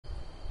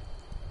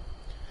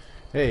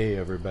Hey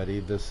everybody,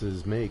 this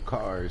is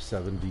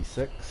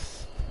Car76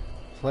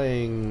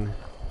 playing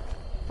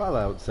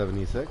Fallout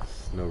 76,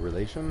 no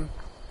relation.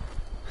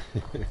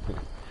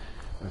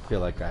 I feel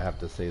like I have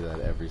to say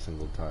that every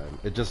single time.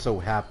 It just so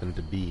happened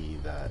to be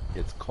that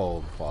it's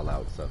called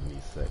Fallout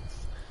 76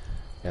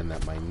 and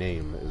that my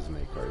name is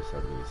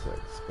Car76,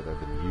 but I've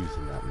been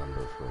using that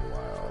number for a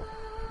while.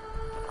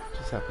 It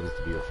just happens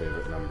to be a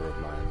favorite number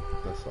of mine,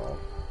 that's all.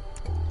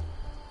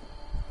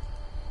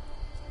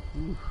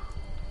 Whew.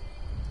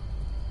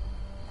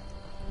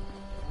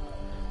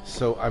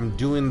 So I'm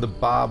doing the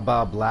Baa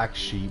Baa Black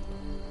Sheep.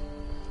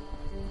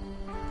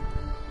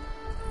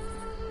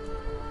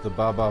 The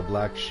Baa Baa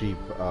Black Sheep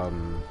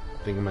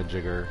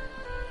thingamajigger.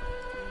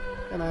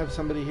 And I have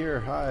somebody here.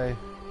 Hi.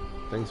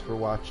 Thanks for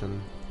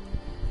watching.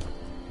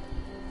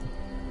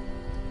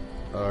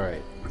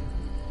 Alright.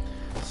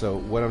 So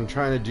what I'm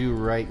trying to do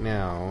right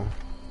now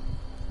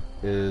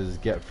is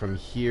get from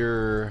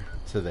here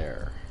to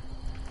there.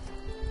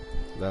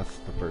 That's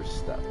the first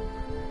step.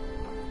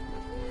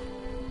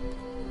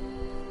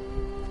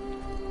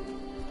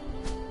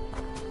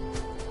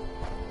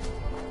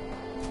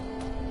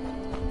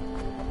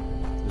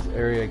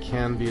 Area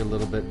can be a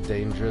little bit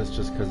dangerous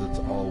just because it's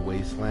all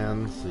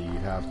wasteland, so you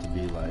have to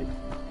be like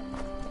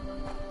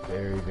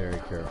very, very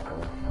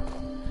careful,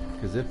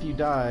 because if you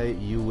die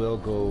you will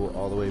go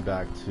all the way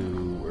back to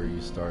where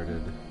you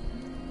started.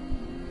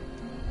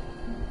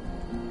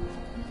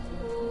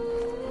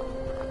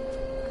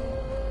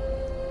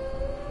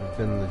 I've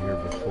been here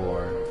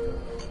before.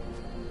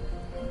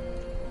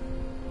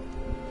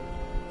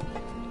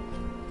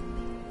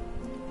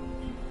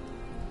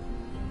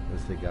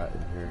 What's they got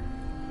in here?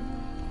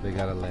 They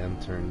got a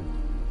lantern.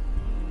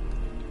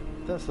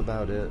 That's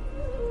about it.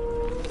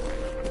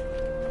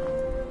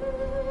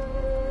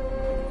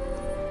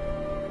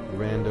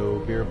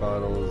 Rando beer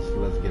bottles.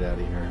 Let's get out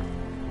of here.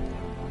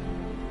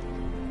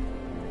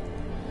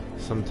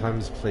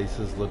 Sometimes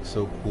places look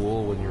so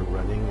cool when you're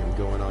running and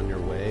going on your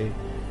way,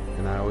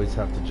 and I always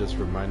have to just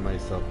remind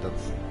myself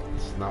that's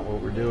not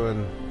what we're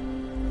doing.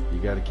 You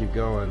gotta keep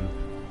going.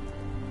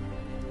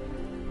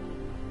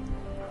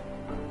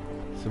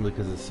 Simply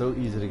because it's so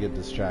easy to get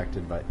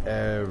distracted by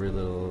every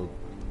little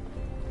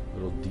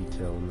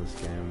detail in this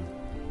game.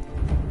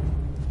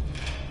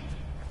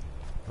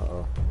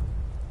 Uh-oh.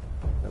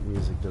 That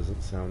music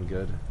doesn't sound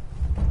good.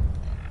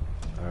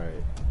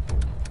 Alright.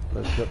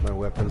 Let's get my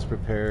weapons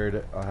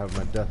prepared. I'll have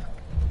my Death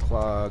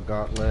Claw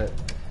gauntlet.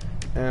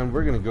 And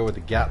we're gonna go with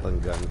the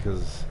Gatling gun,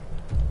 because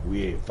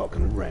we ain't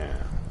fucking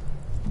around.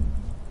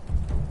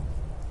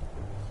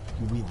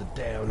 You either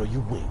down or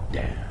you ain't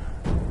down.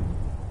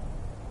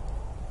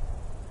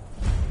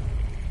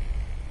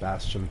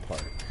 Bastion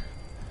Park.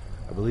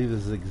 I believe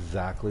this is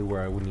exactly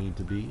where I would need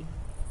to be.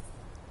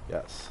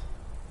 Yes.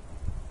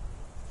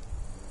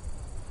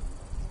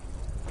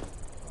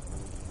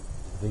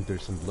 I think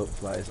there's some bloat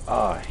flies.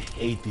 Ah, I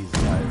hate these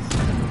guys.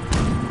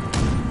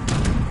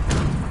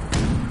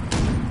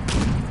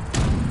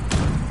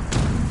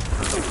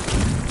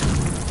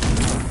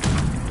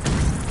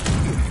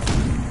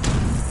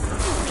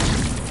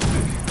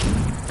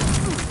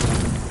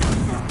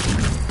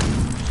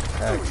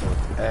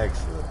 Excellent,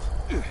 excellent.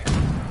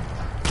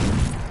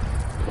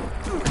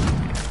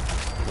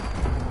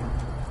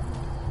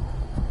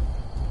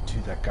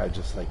 Dude, that guy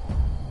just like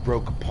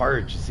broke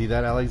apart. You see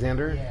that,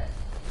 Alexander? Yeah.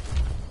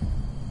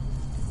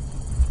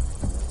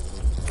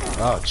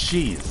 Oh,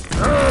 jeez.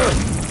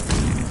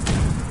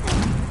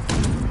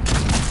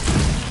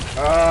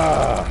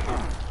 Ah!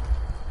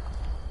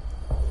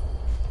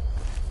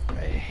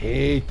 I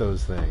hate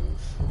those things.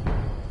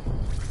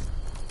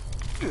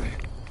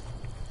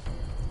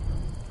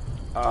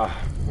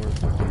 Ah, more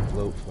fucking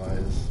bloat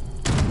flies.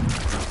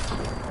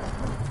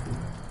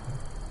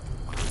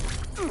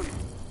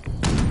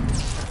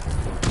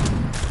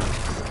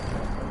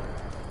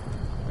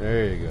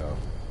 There you go.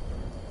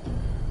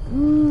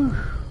 Woo.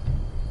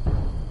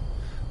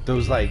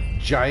 Those like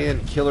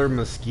giant killer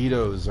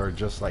mosquitoes are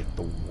just like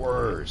the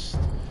worst,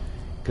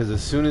 because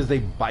as soon as they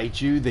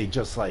bite you, they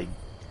just like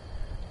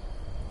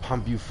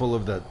pump you full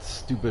of that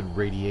stupid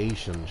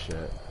radiation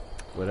shit,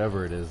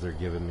 whatever it is they're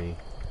giving me.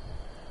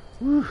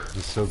 Whew,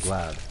 I'm so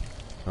glad.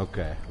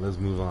 Okay, let's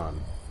move on.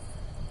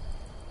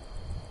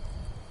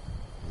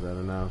 Is that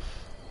enough?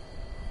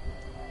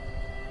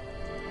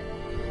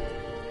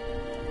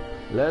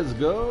 Let's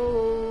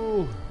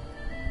go!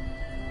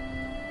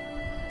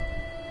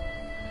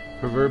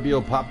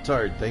 Proverbial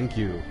Pop-Tart, thank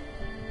you.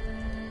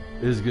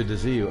 It is good to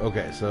see you.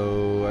 Okay,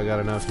 so I got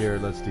enough here.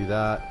 Let's do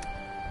that.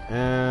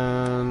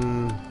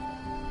 And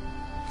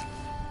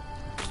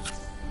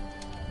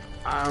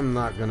I'm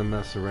not gonna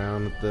mess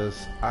around with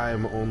this.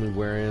 I'm only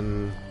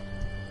wearing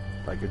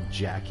like a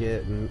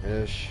jacket and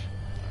ish.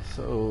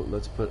 So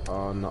let's put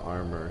on the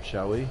armor,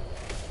 shall we?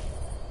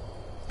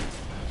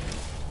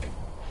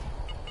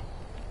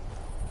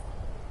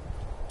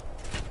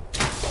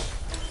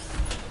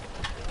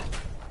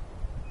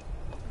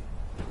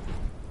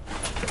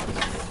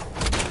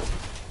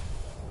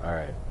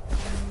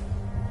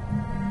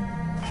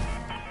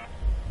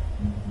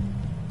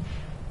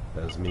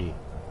 as me.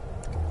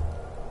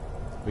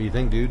 What do you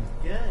think, dude?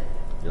 Good.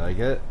 You like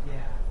it?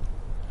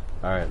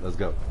 Yeah. Alright, let's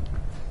go.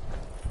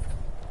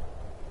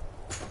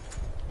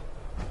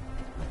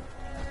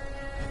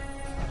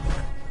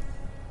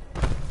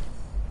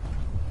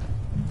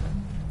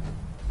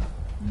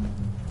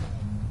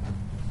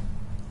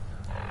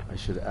 I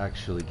should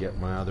actually get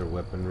my other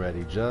weapon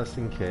ready just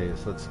in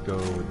case. Let's go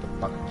with the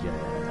fuck yeah.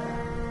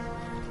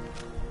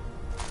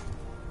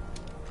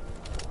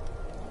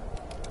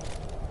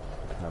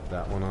 Have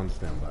that one on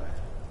standby.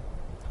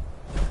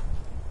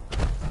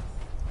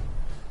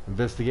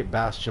 Investigate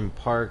Bastion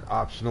Park.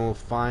 Optional.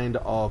 Find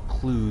all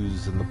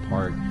clues in the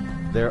park.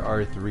 There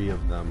are 3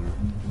 of them.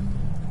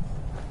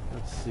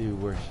 Let's see,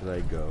 where should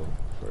I go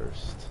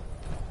first?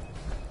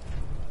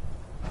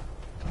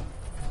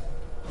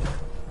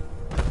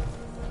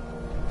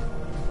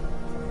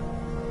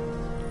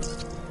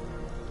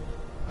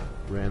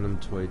 Random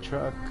toy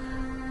truck.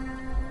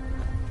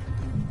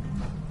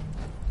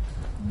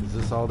 Is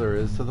this all there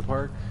is to the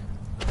park?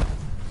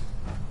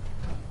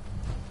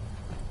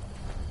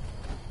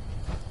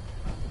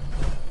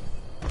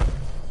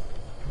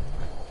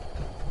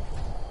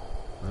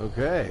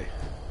 Okay.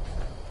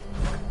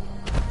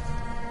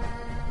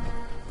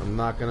 I'm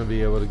not gonna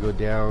be able to go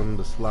down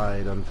the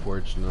slide,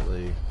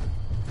 unfortunately.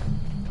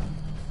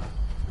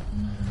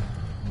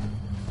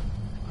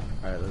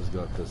 Alright, let's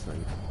go up this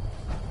thing.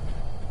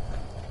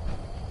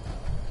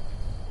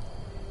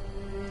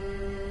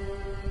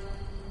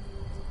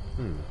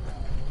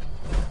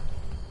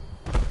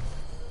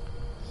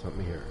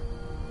 Something here.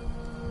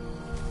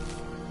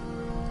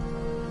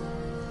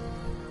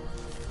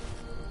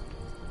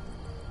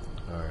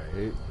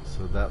 Alright,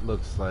 so that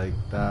looks like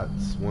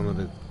that's one of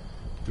the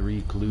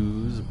 3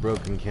 clues.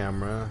 Broken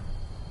camera.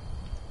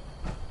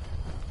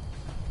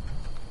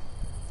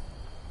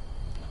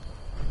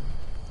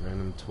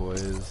 Random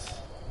toys.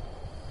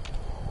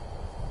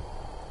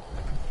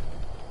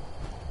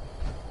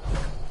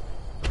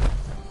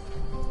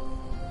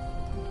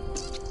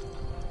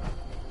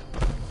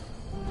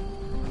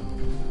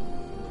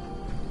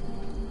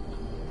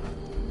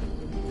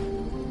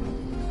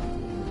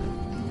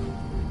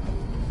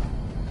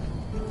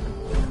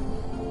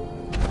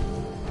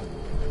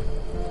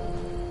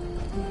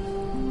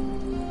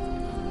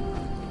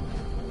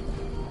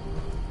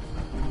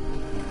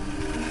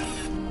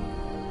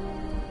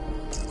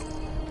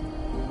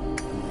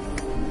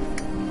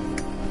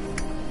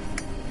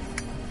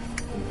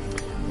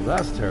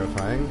 That's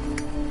terrifying.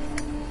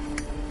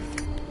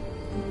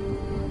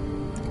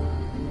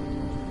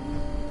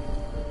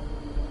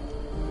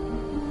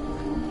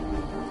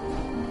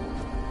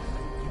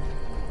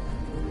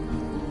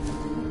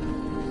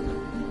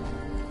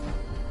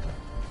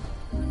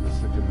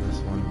 Let's look at this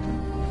one.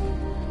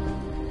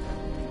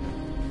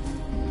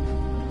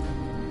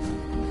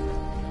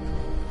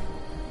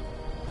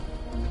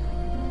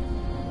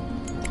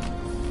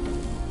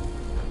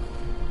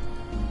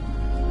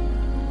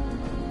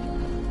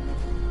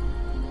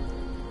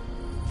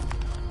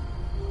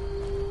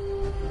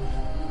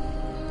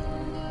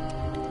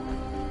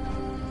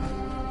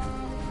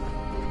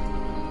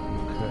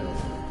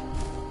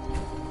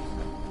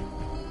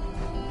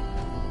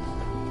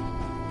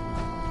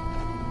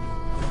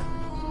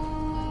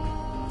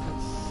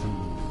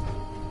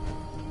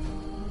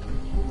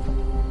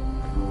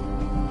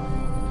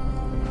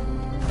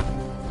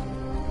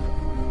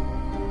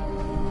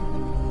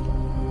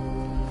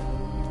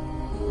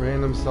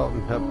 Random salt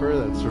and pepper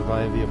that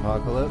survived the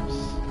apocalypse.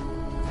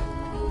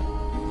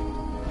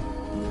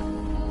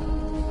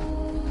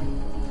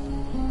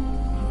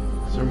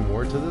 Is there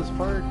more to this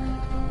park?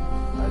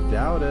 I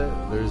doubt it.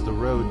 There's the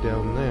road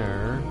down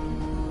there.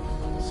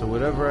 So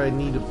whatever I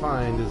need to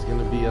find is going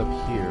to be up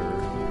here.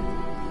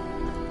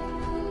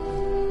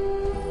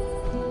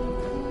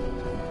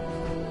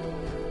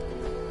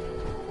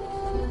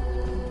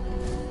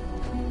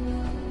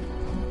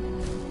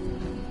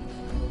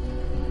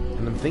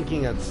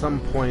 Thinking at some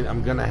point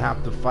I'm gonna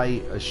have to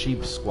fight a sheep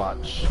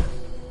squatch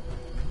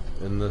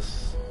in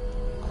this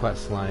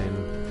quest line,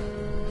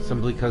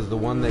 simply because the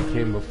one that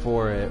came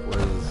before it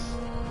was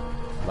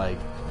like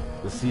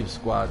the sheep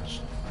squatch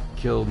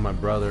killed my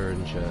brother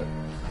and shit.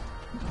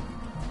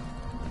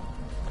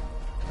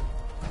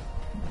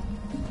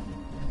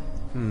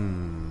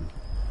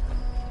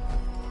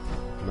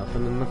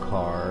 Nothing in the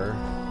car.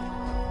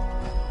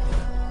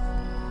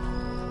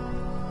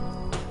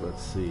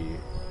 Let's see.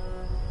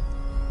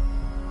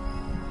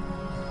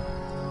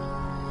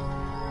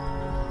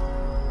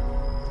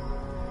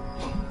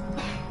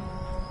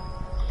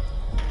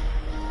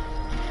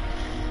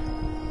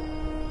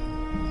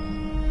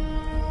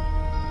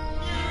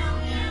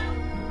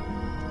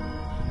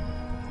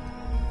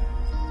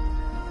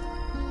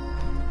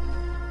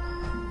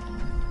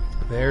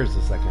 There's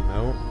the second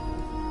note.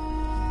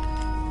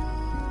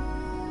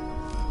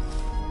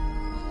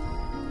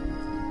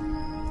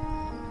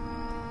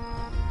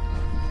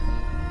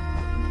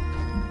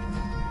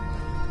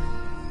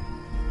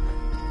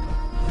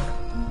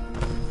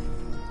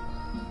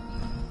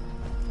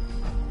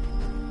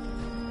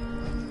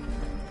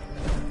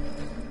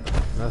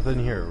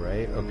 Nothing here,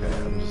 right? Okay,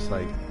 I'm just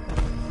like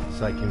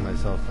psyching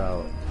myself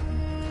out.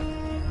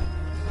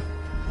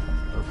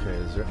 Okay,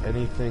 is there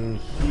anything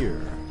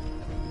here?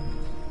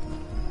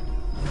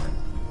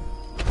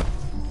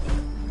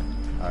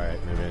 Alright,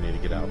 maybe I need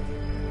to get out.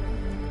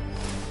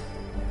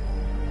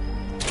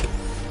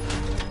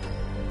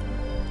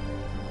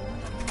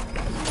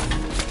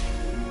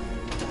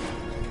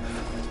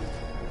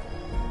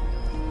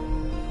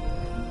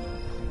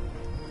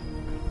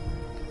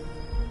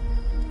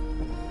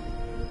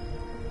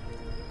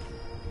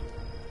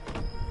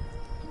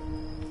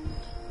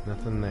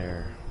 Nothing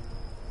there.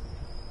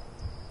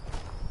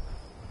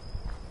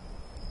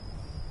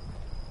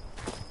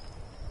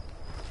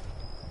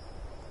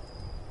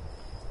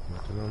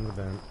 Nothing on the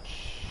bench.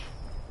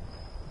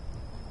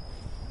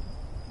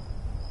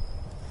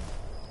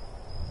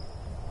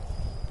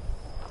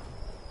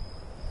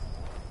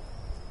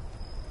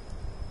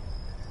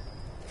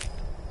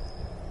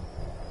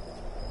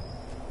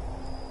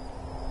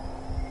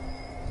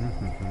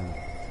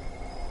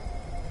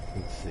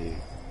 Let's see.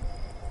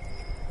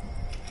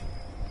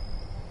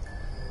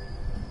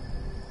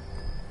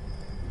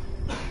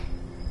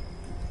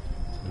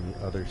 On the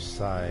other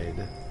side,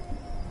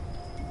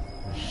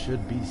 there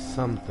should be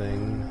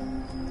something.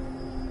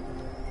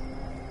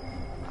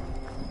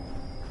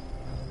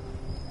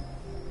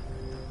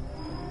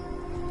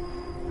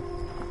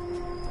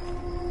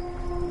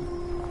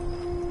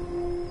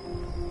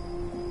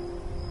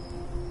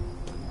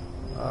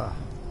 Ah.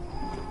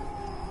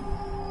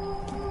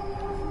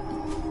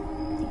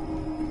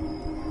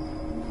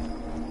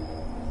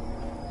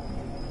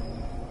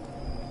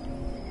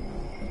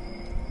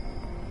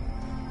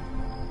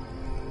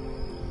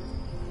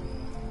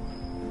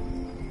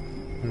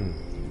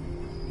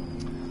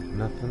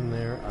 Nothing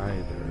there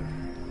either.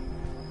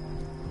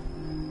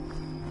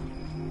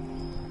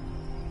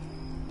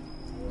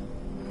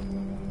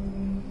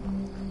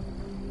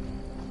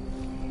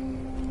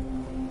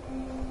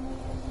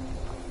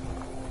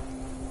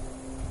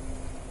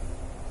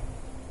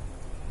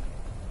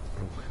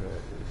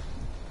 Okay.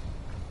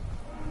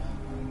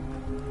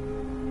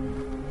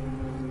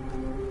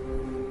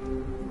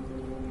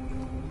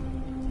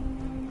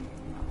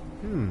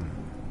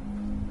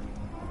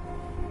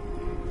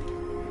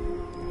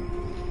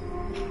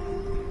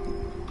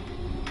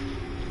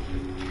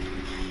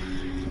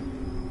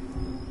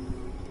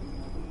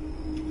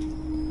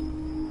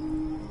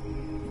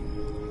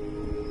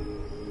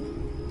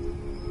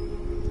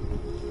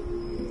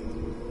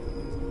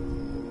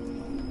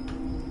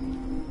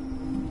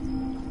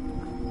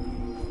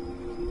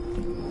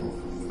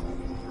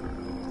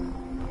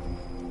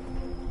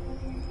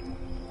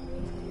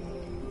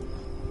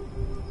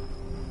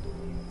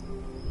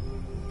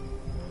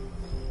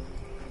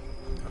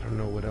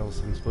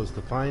 I'm supposed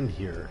to find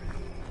here.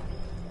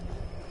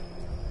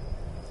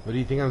 What do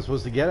you think I'm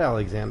supposed to get,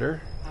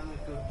 Alexander? I'm gonna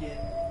go get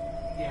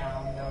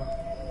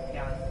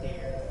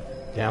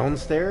downstairs.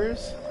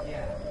 Downstairs?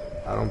 Yeah.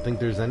 I don't think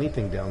there's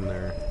anything down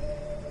there.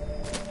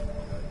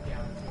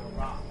 Down to a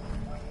rock.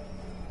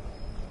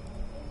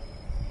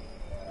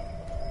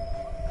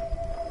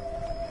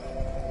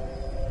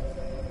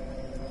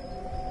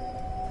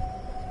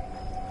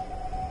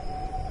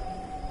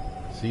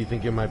 So you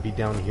think it might be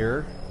down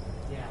here?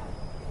 Yeah.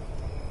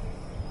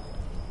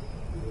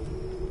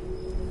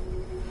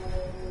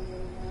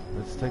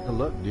 Let's take a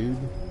look, dude.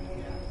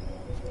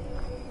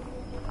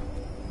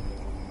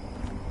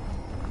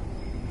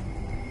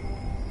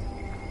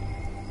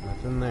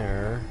 Nothing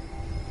there.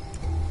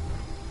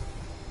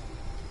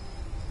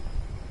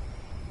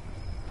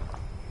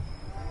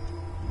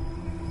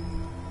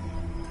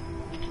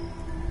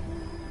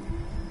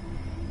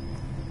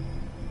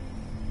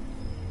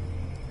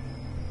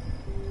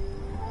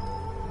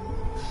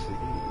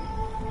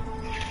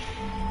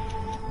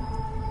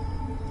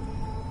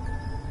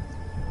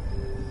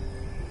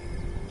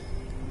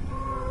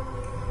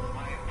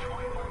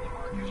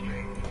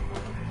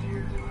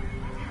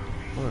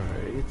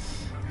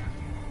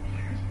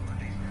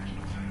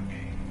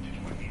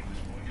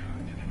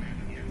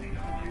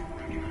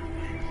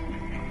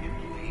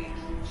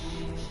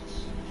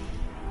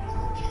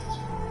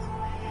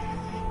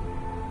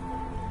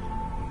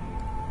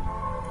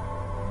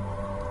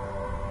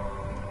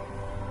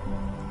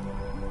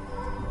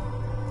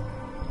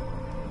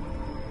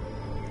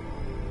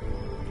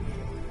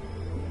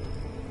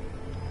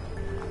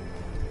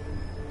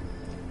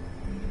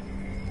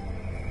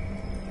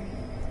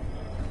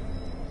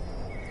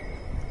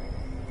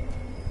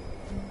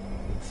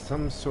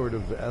 Some sort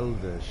of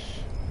elvish.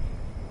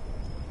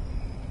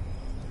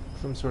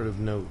 Some sort of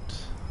note.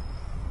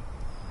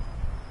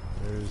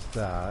 There's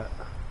that.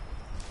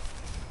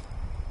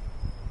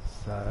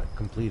 Is that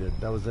completed?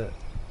 That was it.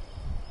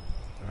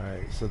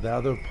 Alright, so the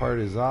other part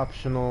is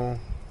optional.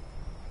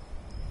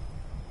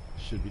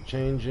 Should be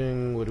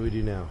changing. What do we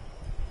do now?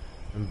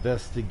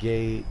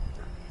 Investigate.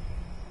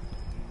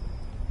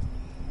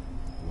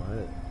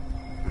 What?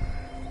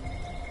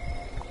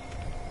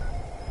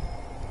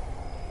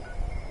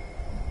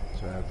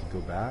 So I have to go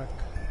back?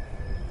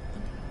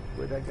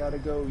 Where'd I gotta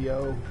go,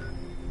 yo?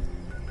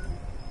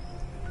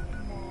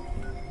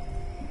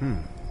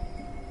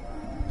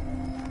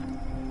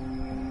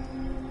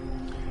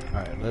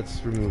 Alright,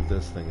 let's remove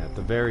this thing. At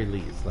the very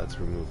least, let's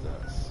remove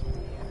this.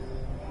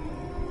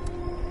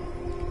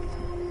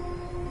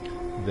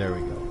 There we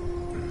go.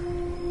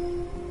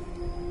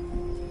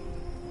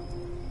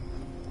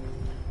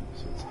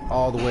 So it's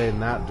all the way in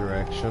that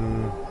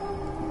direction.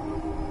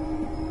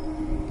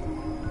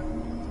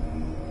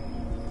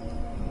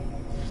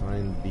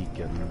 Find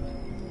beacon.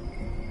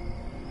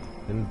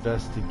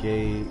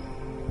 Investigate.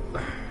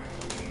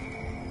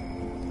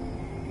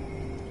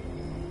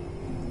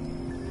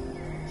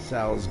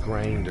 Sal's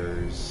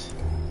grinders.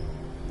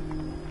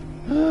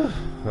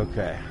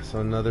 Okay, so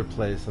another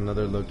place,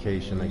 another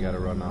location I gotta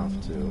run off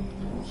to.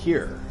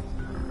 Here.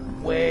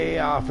 Way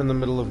off in the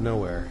middle of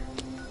nowhere.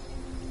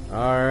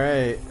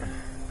 Alright.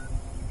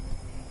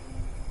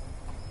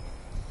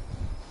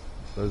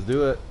 Let's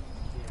do it.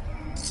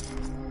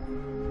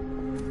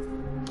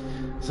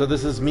 So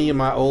this is me in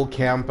my old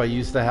camp. I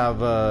used to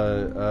have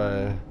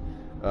a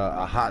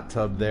hot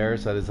tub there,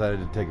 so I decided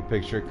to take a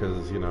picture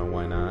because, you know,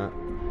 why not?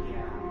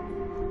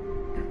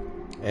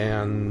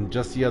 And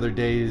just the other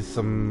days,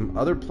 some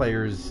other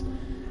players,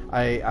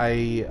 I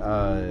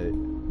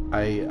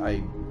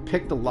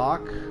picked a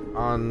lock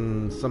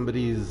on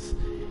somebody's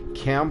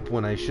camp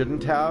when I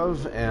shouldn't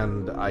have,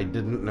 and I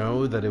didn't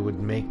know that it would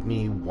make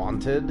me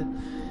wanted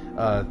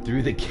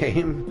through the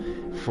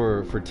game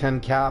for 10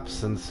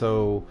 caps, and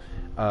so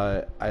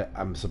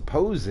I'm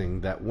supposing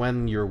that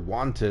when you're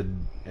wanted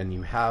and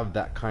you have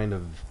that kind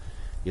of,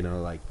 you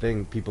know, like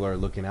thing, people are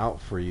looking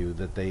out for you,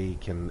 that they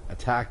can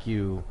attack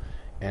you.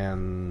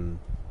 And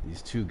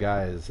these two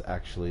guys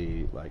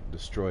actually like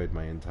destroyed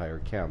my entire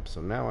camp,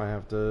 so now I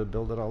have to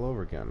build it all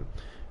over again.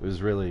 It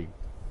was really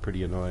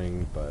pretty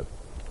annoying, but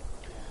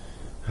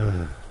what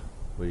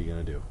are you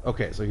gonna do?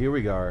 Okay, so here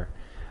we are.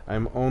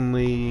 I'm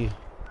only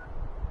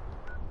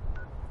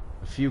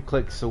a few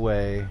clicks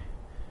away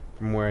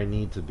from where I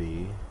need to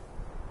be,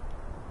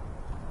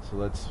 so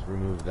let's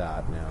remove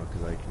that now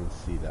because I can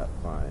see that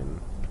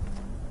fine.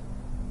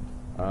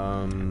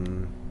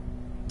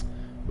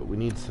 But we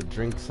need to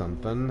drink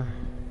something.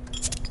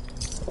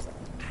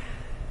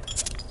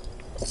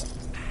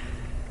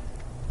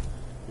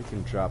 We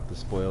can drop the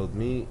spoiled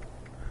meat.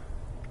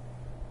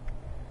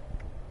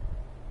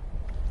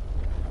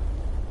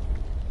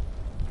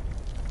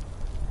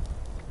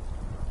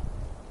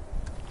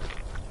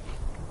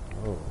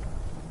 Oh.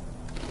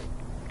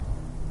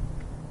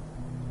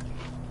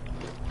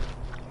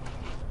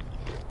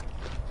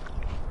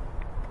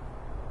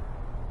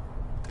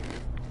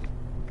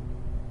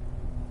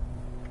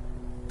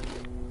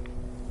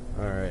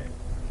 Alright,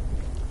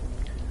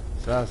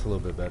 so that's a little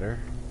bit better.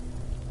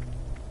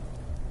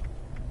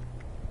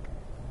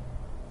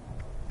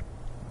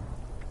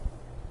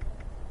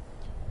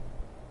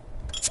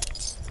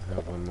 I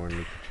have one more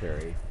nuke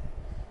cherry.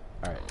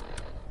 Alright.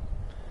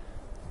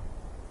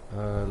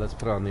 Let's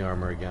put on the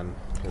armor again,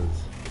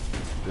 because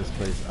this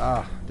place...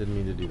 didn't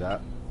mean to do that.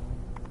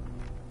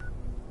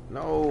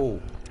 No!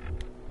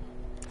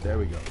 There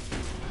we go.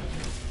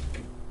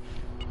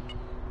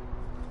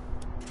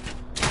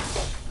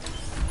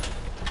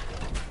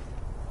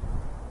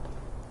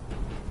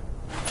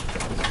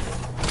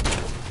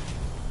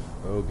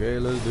 Okay,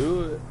 let's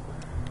do it.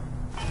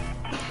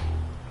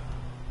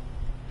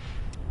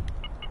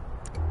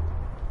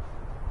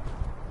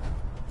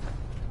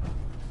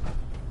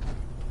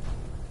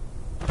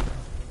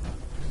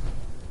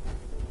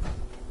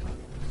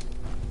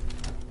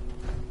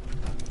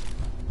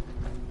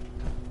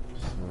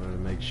 Just wanted to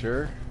make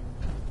sure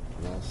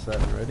I'm all set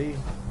and ready.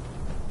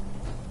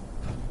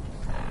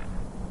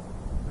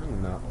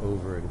 I'm not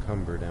over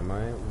encumbered, am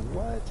I?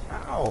 What?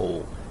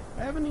 How?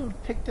 I haven't even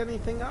picked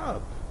anything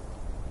up.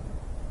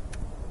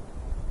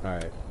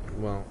 Alright,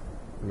 well,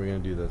 we're gonna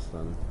do this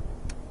then.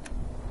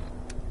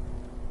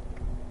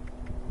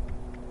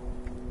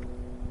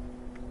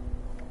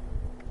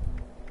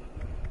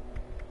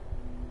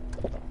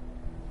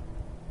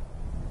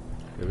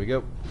 There we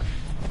go.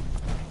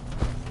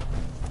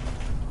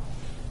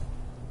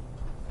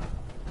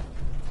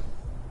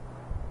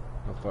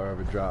 How far of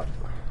a drop?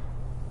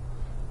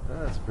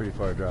 That's a pretty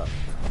far drop.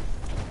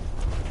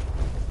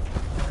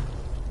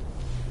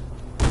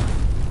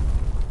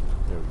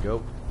 There we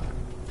go.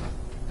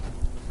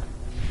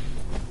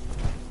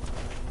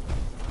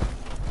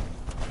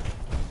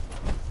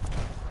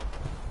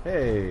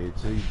 Hey,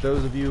 to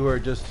those of you who are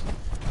just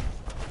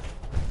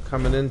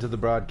coming into the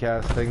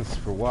broadcast, thanks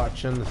for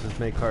watching. This is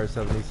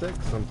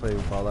Car76. I'm playing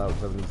Fallout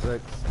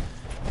 76,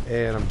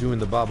 and I'm doing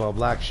the Baa Baa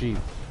Black Sheep.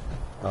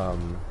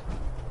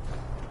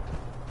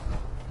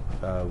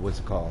 What's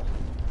it called?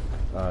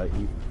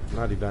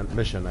 Not event,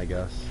 mission, I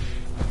guess.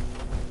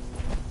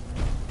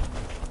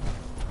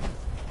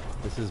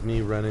 This is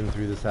me running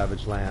through the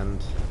savage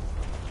land.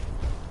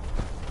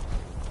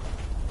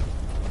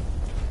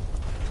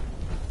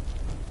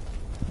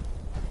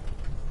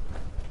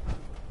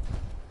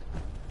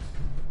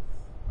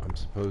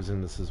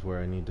 Supposing this is where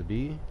I need to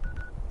be.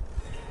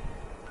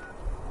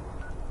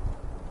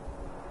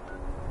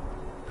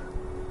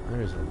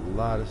 There's a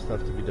lot of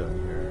stuff to be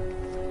done here.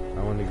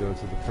 I want to go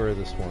to the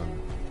furthest one.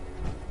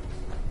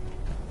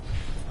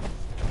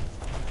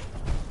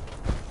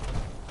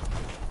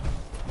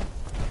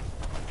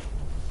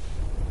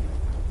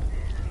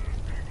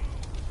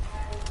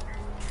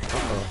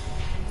 Uh-oh.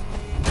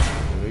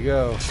 Here we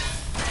go.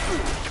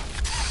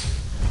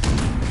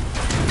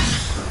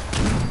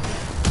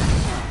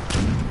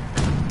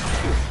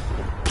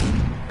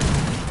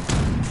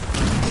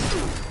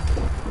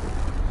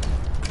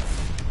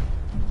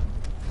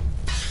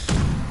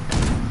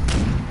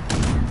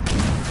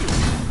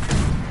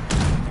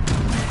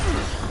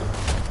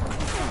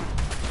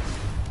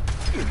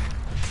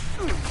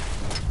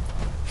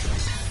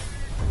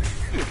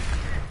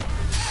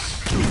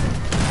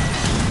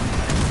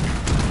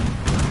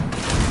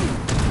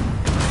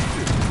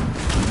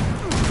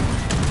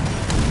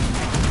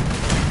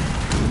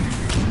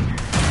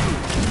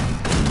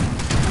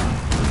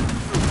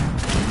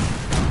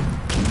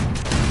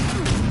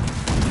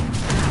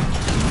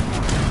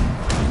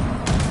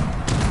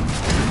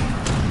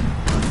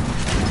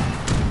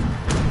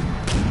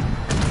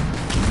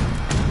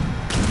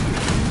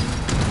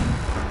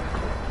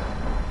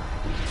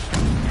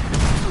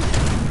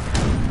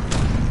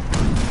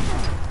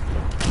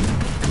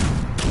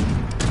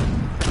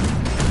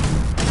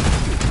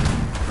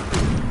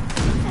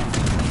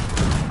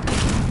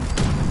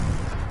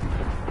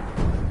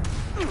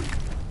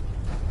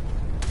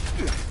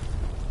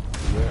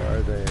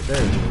 There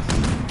it is.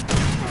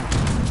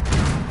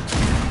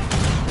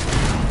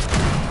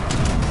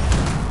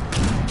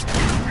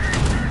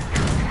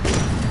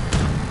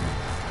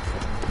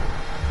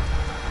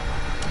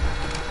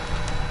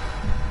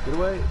 Get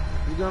away.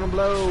 You're gonna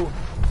blow.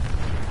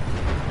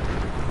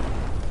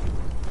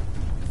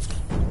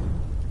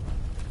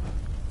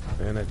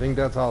 And I think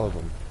that's all of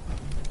them.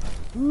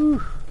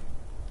 Woo.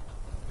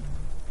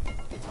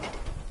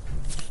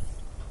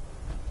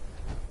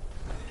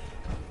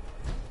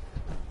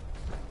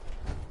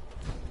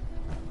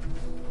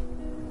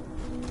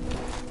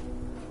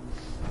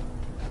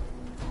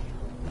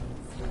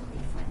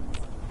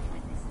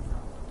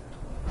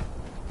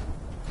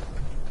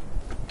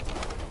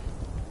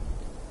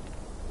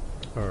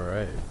 All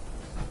right.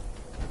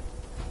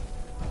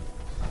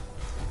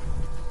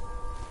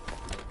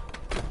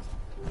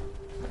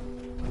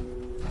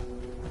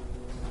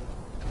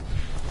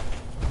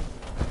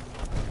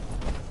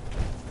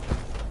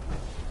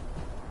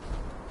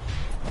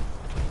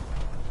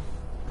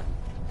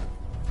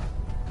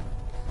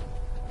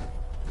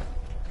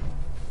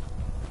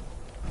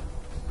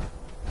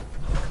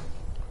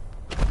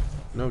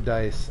 No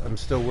dice. I'm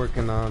still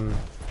working on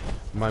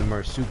my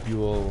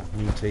marsupial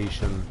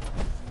mutation,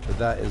 but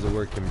that is a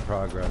work in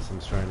progress. I'm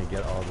trying to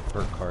get all the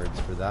perk cards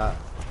for that.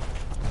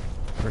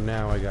 For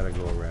now, I gotta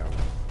go around.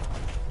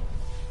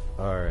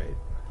 Alright.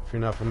 If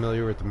you're not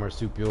familiar with the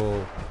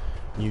marsupial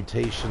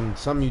mutation,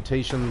 some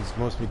mutations,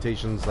 most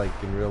mutations like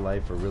in real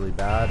life are really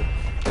bad,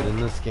 but in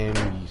this game,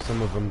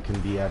 some of them can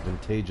be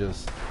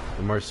advantageous.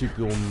 The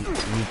marsupial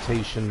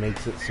mutation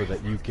makes it so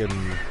that you can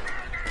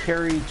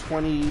carry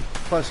 20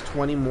 plus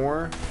 20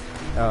 more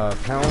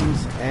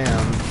pounds,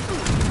 and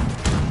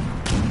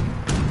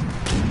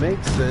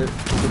makes it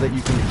so that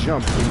you can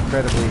jump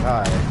incredibly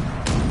high.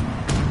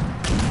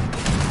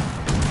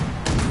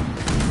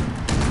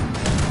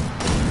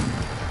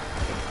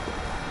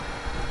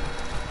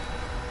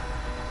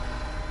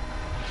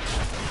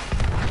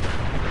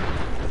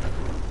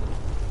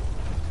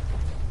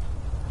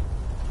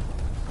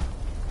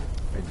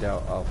 I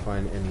doubt I'll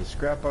find any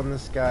scrap on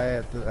this guy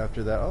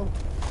after that. Oh,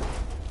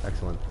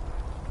 excellent.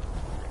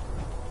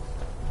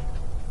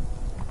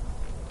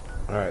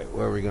 Alright,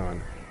 where are we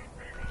going?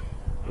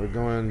 We're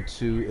going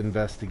to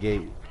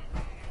investigate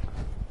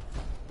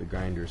the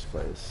grinder's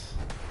place.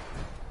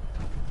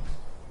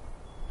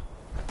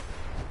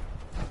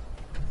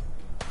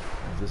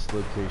 This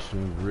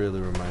location really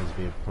reminds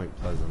me of Point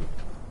Pleasant.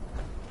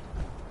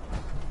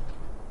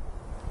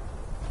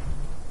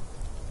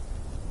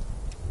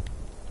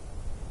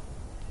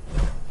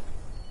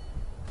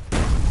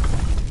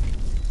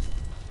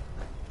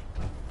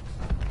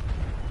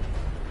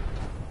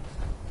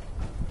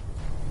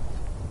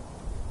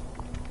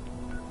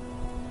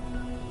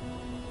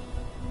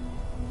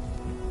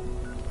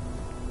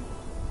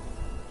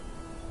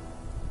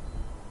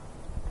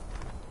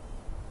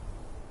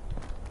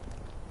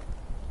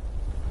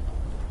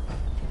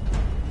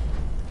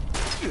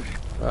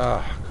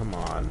 Ah, come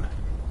on.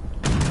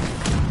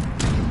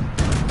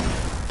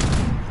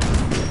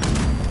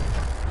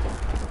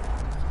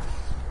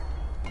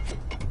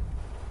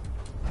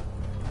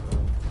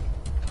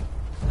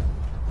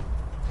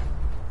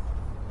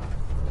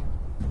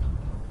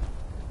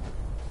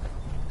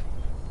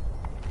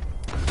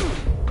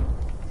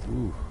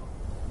 Ooh.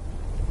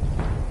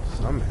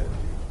 Some heavy.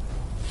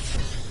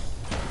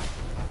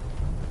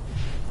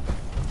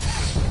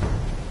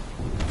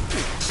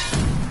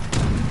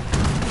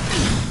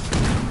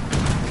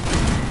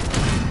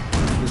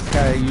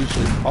 I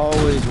usually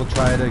always will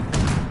try to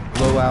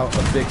blow out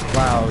a big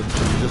cloud,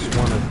 so you just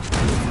want to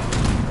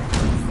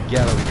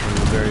get them from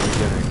the very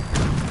beginning.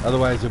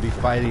 Otherwise, you'll be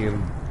fighting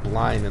in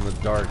blind in the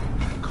dark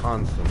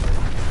constantly.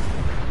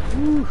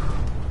 Whew.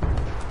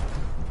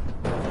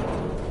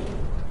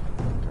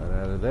 Got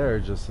out of there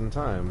just in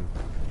time.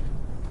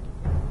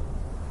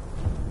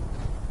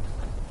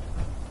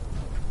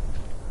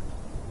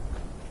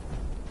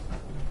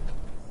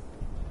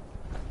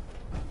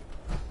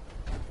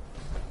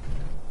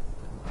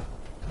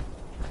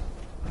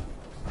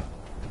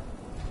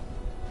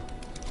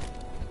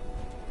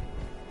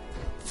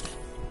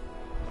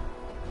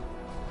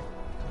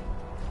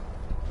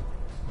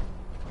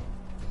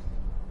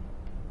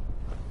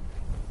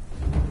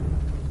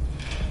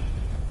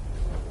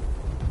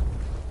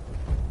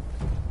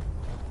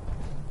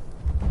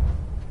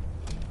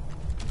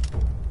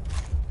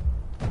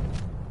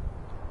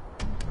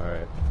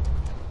 Alright.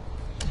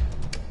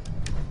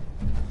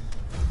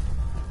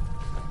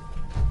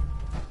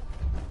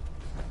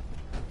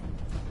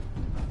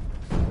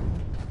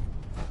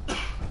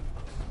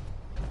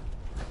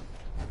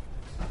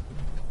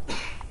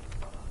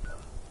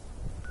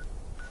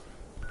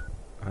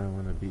 I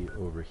want to be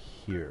over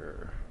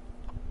here.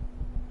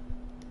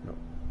 No.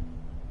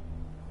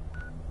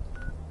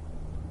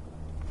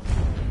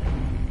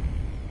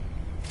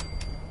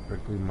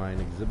 Berkeley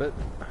Mine exhibit.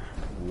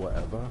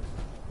 Whatever.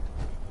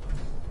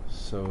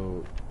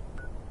 So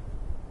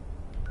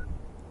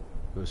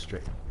go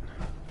straight.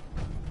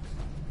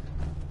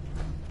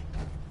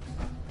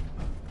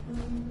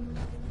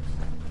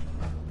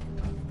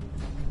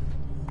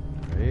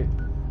 Right.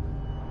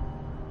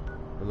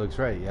 It looks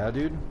right, yeah,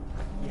 dude?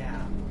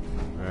 Yeah.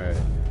 Alright.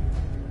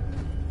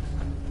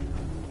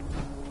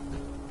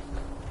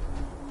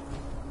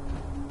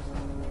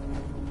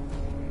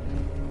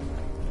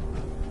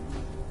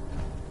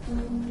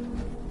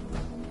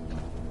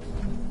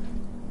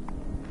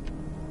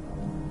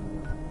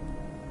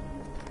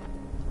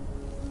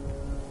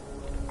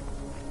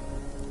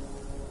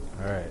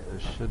 Alright,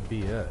 this should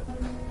be it.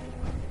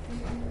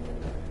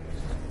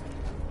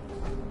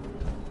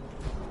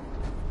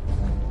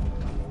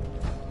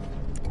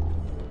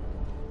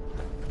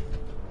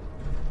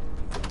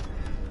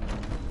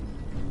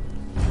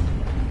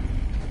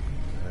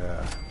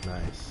 Yeah,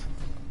 nice.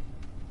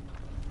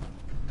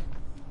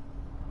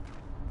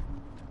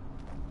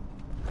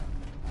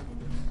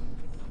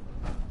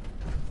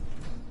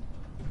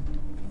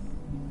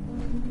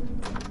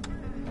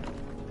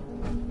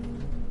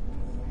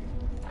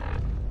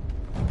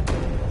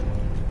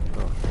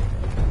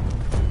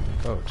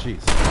 Oh,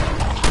 jeez.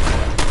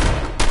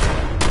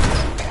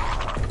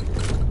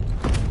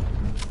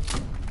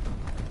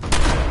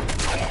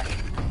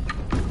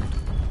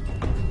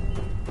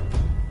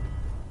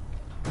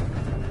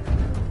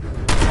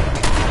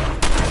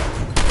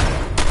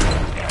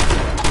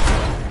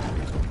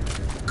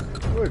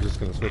 We're just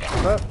gonna switch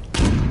this up.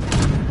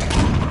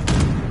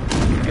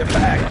 Get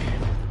back!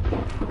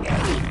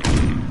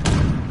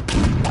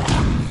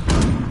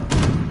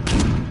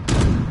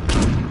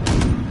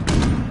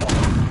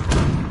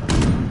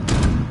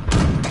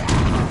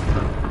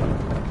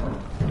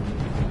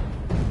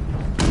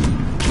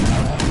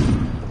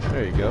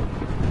 There you go.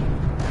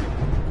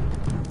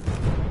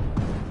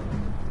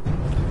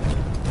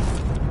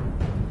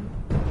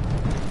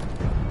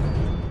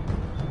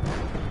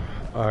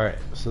 Alright,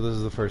 so this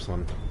is the first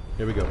one.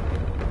 Here we go.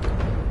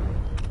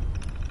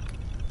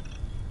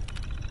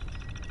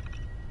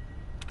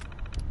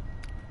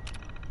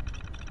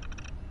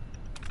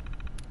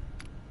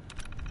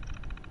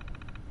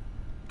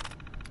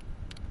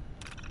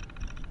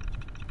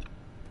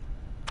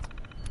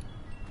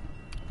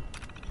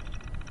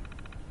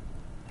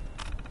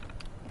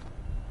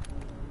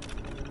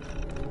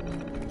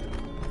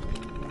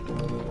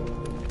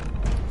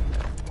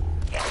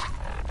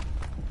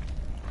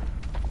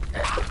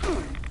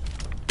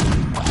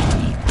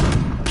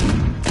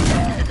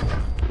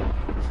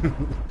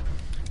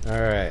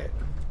 Alright.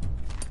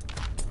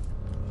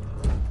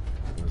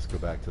 Let's go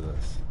back to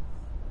this.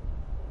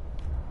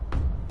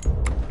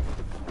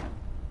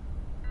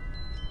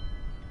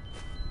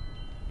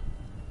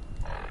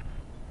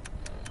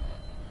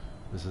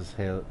 This is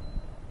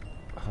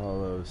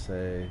Hollow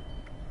say.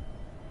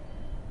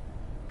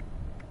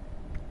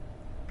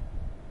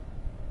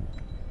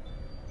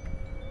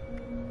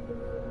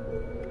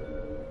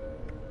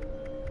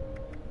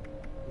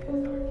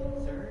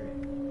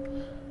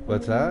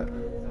 What's that?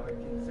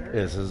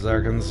 This is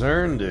our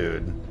concern,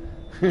 dude.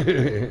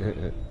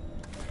 Appalachia.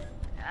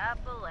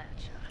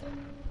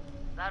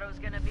 Thought it was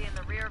gonna be in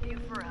the rear view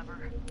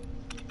forever.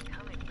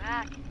 Coming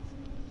back is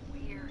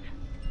weird.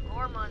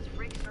 Ormon's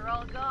freaks are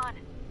all gone.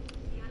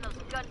 Even those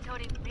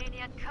gun-toting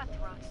maniac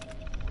cutthroats.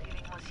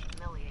 Leaving was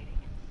humiliating.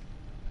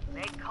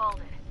 They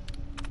called it.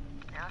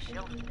 Now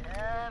she'll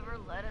never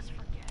let us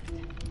forget.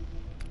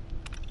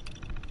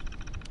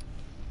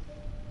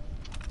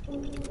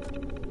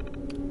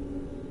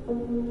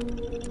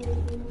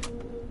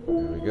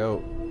 There we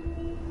go.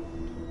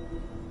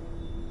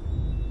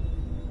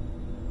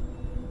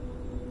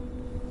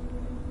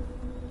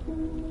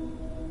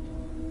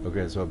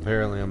 Okay, so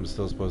apparently I'm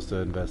still supposed to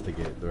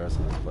investigate the rest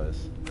of this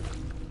place.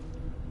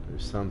 There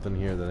There's something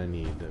here that I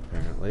need,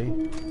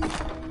 apparently.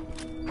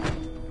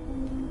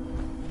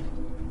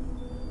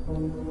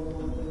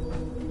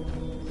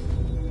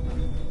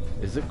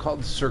 Is it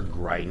called Sir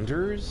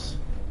Grinders?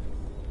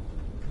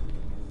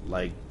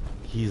 Like,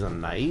 he's a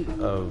knight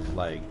of,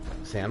 like,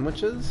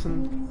 sandwiches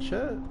and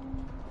shit?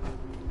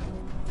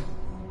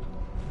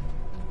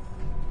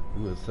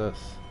 Who is this?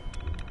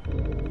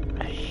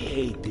 I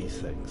hate these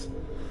things.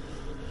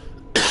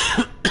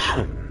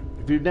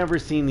 If you've never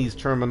seen these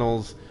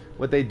terminals,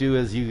 what they do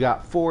is you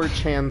got 4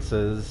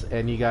 chances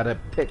and you gotta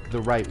pick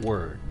the right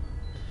word.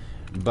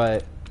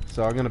 But,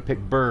 so I'm gonna pick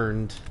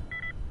burned.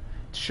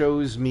 It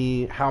shows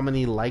me how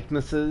many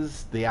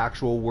likenesses the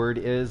actual word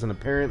is, and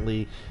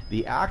apparently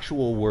the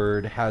actual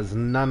word has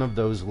none of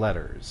those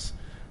letters.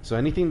 So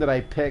anything that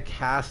I pick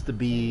has to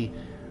be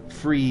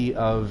free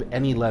of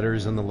any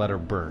letters in the letter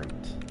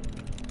burned.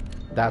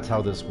 That's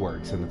how this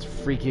works, and it's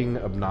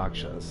freaking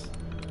obnoxious.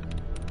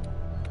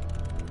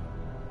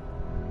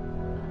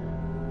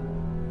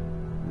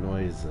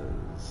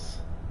 Noises.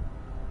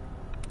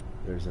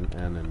 There's an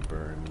N in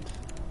burned.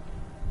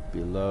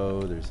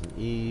 Below, there's an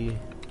E.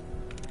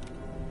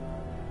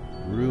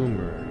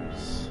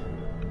 Rumors.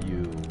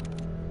 U.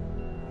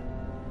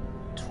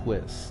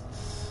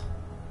 Twists.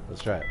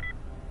 Let's try it.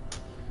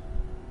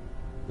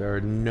 There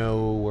are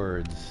no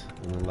words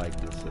in the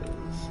likenesses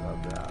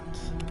of that.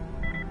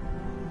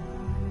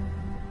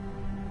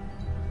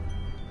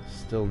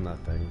 Still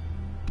nothing.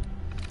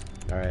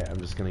 Alright, I'm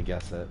just gonna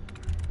guess it.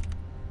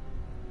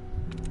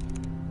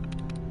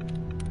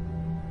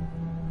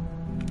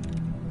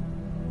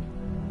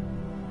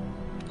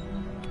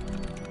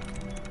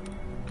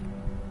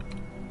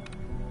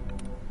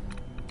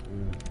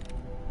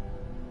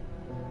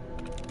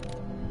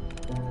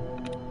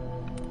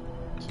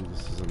 See,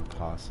 this is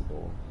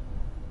impossible.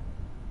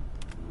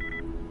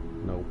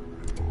 Nope.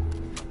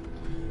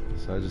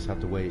 So I just have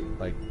to wait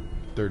like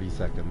 30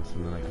 seconds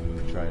and then I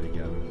can try it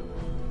again.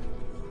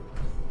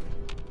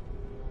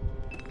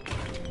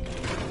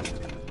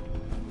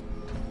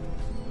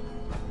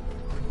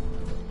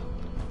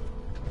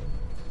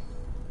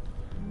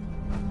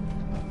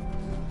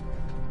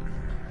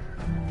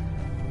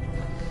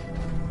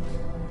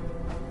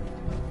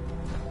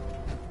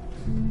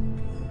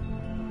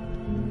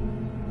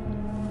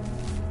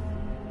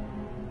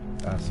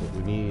 That's what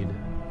we need.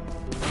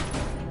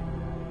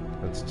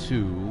 That's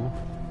 2.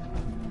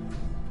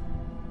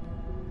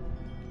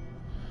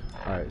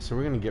 Alright, so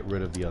we're going to get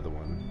rid of the other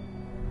one.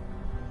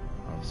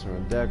 Officer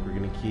on deck, we're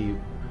going to keep.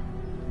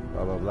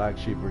 Baa Baa Black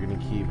Sheep, we're going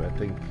to keep. I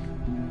think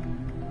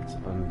it's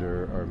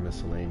under our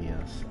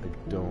miscellaneous.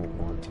 I don't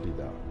want to do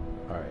that.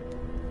 Alright.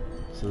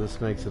 So this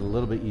makes it a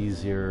little bit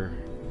easier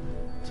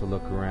to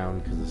look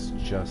around because it's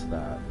just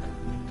that.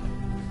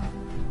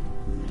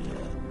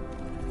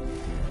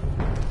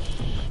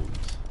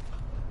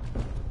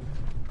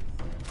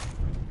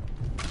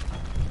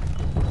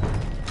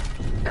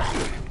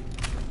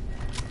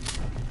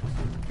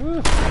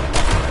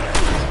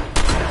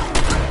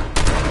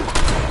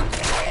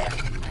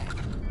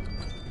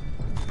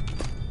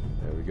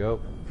 There we go.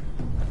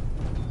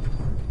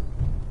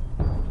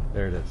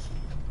 There it is.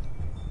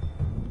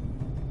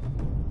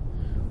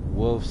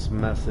 Wolf's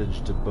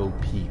message to Bo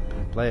Peep.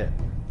 Play it.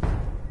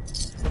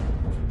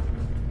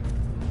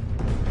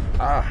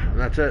 Ah,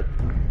 that's it.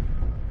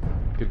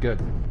 Good, good.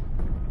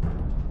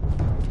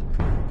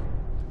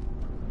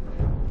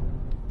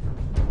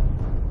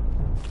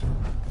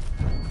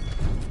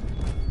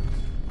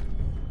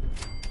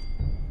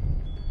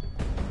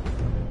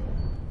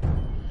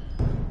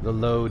 The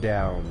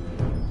lowdown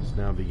is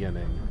now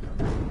beginning.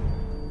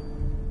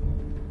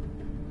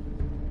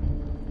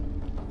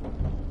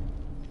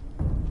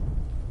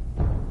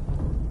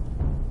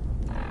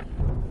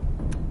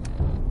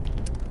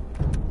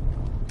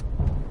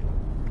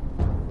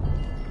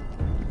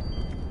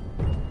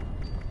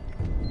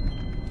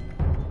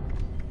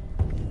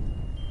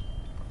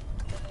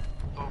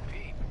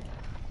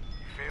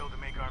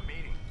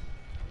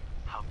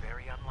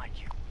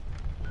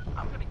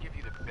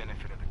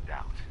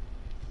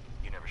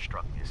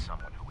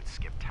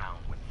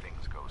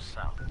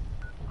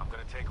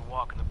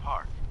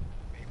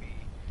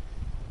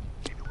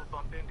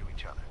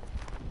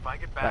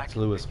 Back to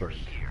Lewisburg.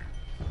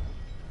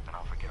 And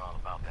I'll forget all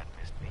about that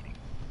missed meeting.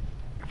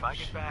 If I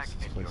get back this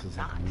and place you're is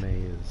like not, a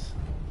maze.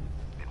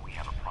 then we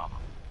have a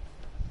problem.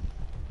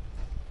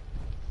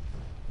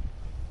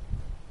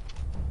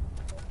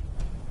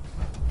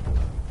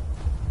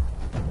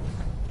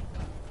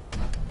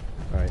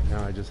 Alright,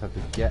 now I just have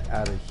to get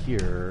out of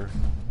here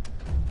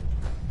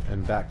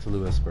and back to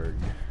Lewisburg.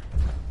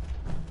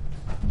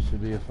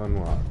 Should be a fun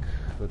walk.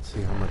 Let's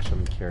see how much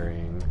I'm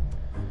carrying.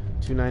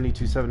 290,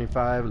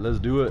 275, let's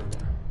do it.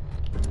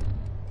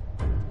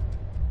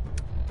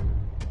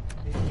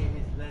 This game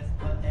is let's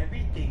put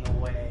everything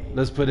away.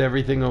 Let's put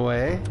everything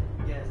away.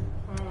 Yes.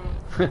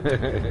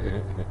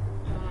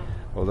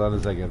 Hold on a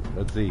second.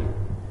 Let's see.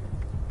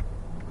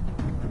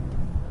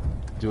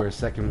 Do our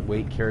second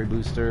weight carry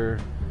booster.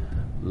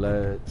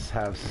 Let's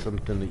have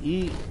something to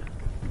eat.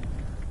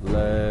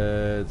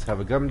 Let's have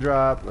a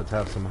gumdrop. Let's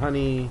have some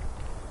honey.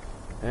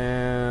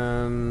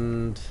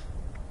 And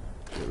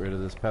get rid of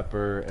this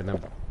pepper and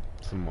then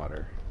some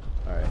water.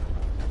 Alright.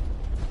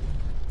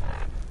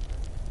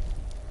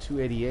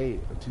 288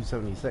 or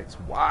 276.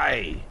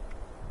 Why?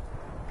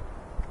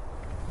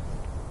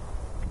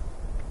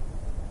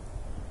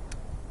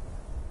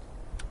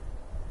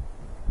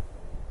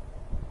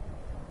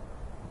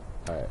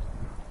 Alright.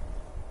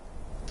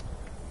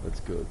 Let's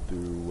go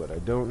through what I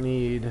don't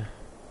need.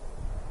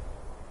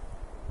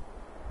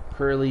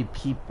 Curly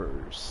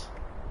peepers.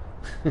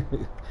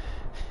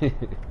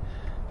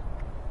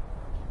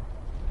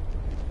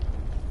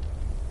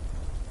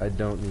 I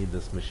don't need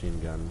this machine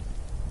gun.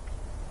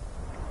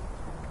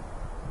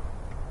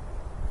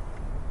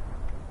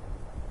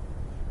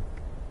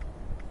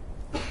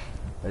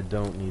 I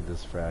don't need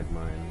this frag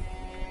mine.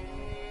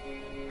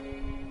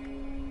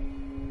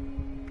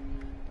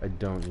 I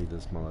don't need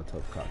this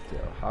Molotov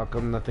cocktail. How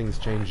come nothing's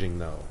changing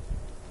though?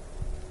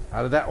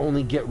 How did that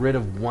only get rid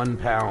of 1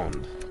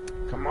 pound?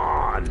 Come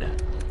on!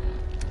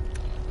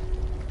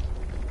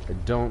 I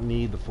don't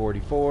need the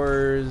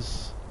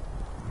 44s.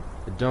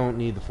 I don't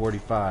need the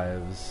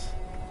 45s.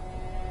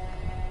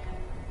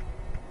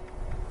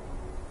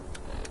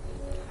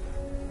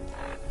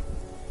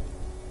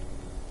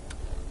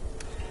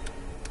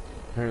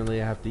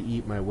 Apparently I have to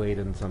eat my weight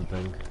in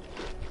something.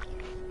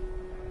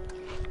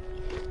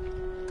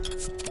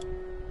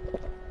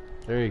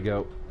 There you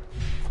go.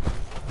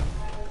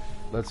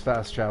 Let's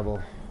fast travel.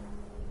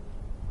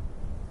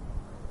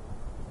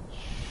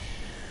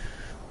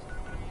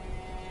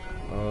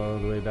 All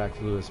the way back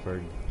to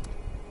Lewisburg.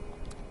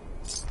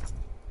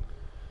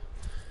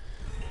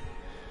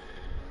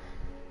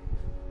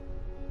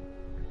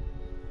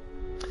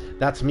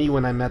 That's me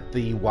when I met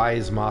the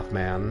Wise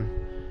Mothman.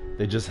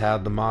 They just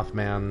had the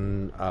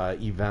Mothman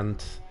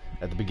event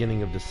at the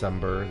beginning of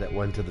December that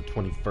went to the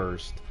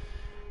 21st.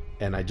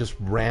 And I just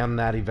ran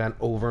that event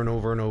over and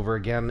over and over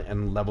again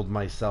and leveled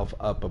myself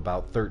up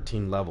about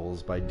 13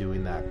 levels by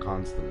doing that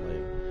constantly.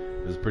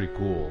 It was pretty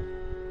cool.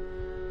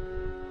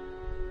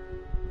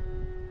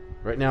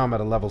 Right now I'm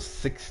at a level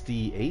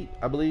 68,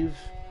 I believe.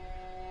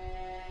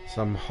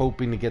 So I'm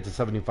hoping to get to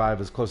 75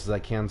 as close as I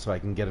can so I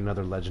can get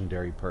another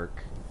legendary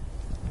perk.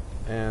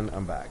 And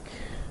I'm back.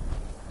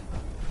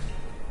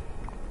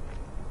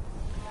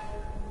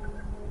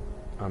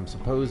 I'm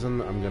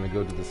supposing I'm gonna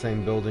go to the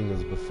same building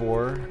as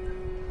before.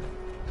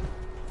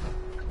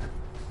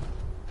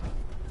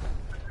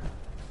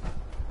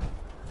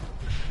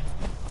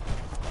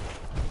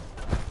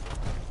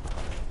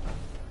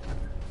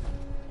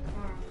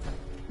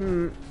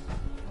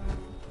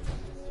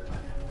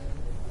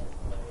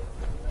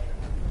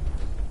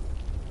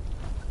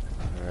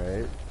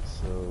 Alright,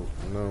 so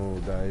no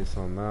dice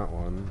on that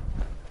one.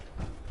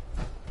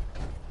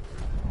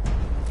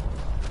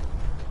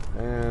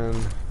 And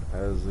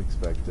as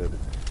expected,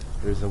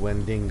 there's a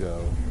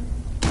windingo.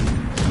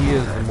 He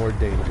is the more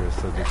dangerous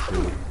of the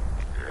two.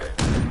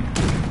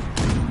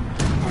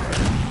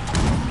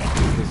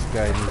 This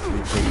guy needs to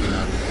be taken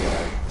out as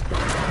well.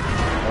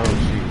 Oh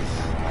jeez.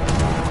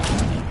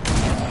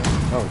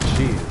 Oh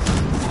jeez.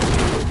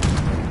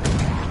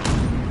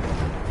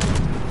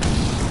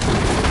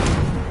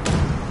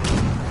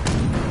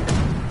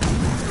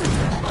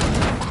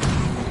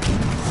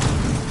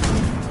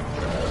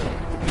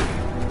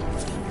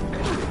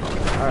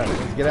 Alright,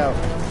 let's get out.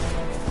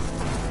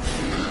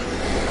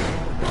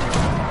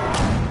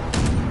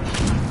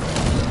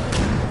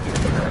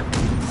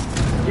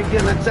 You're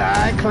gonna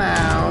die,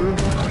 clown.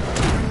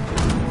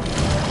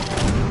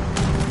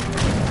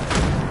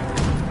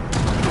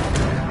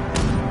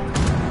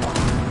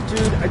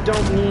 Dude, I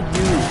don't need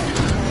you.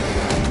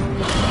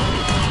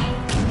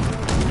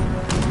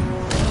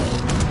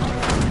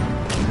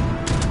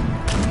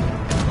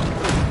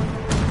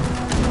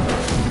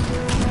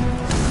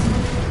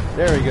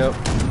 There we go.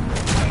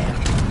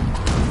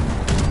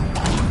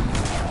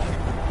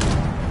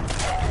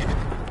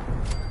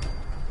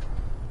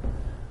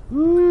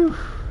 Woo.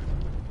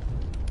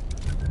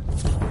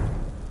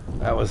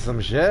 That was some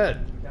shit.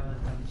 That was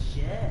some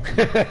shit.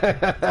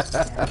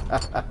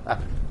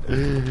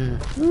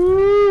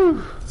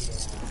 Woo.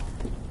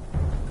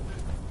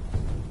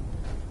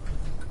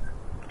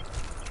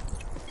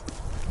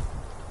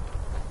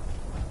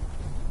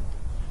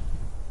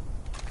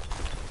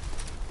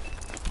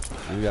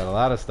 We got a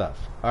lot of stuff.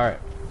 All right.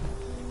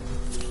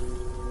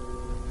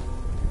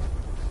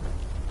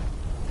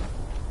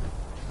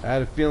 I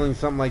had a feeling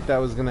something like that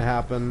was going to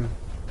happen.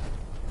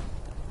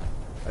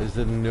 I just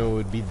didn't know it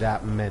would be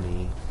that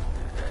many.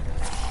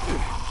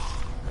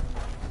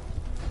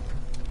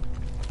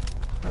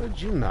 How did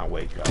you not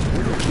wake up?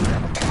 Where did you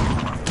come from?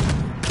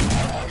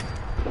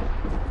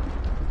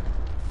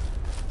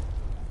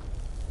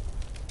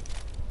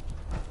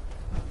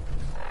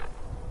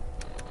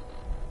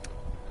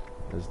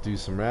 Let's do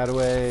some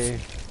radaway.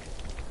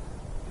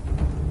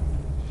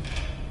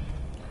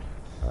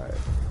 Alright.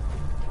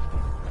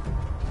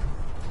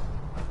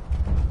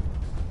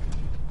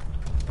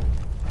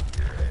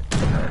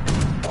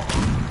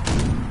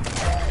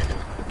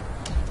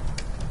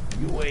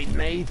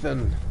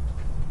 Nathan.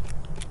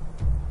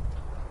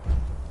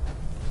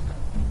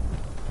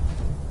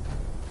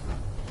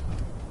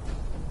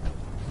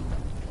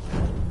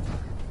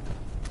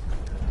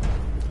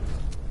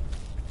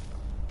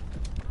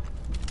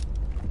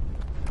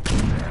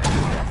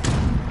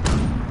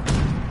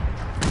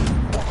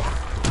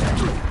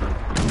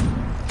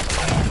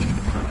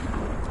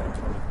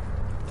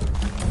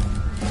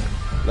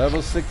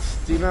 Level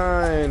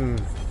 69.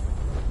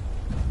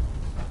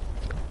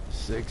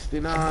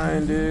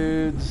 69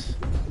 dudes.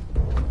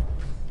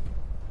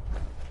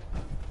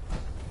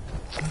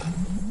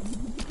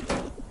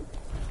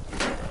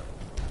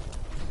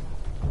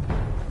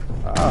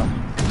 Ah,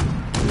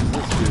 who's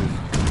this dude?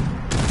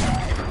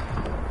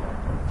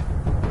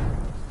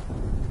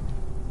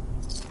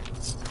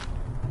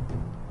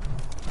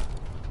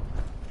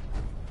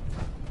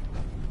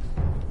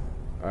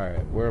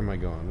 Alright, where am I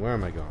going? Where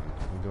am I going?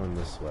 I'm going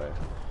this way.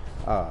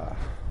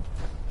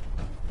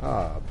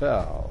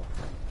 Belle.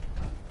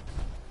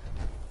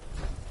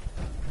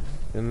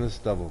 In this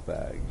double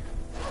bag.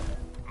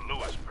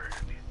 Lewisburg,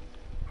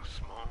 a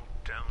small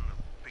town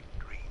of big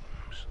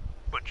dreams.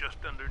 But just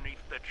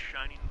underneath that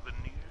shining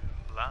veneer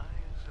lies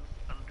an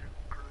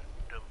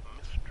undercurrent of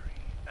mystery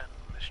and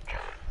mischief.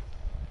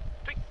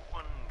 Take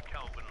one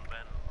Calvin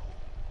Van Hole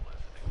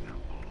as an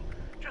example.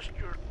 Just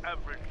your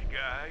average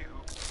guy who...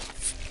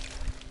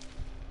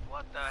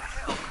 What the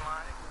hell,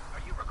 Clyde?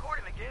 Are you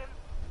recording again?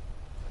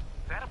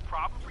 Is that a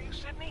problem for you,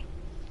 Sydney?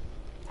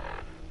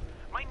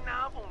 My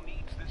novel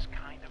needs this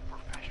kind of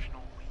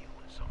professional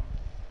realism.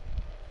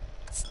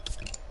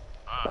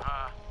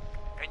 Uh-huh.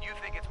 And you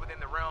think it's within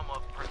the realm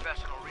of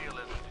professional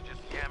realism to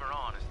just yammer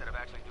on instead of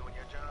actually doing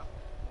your job?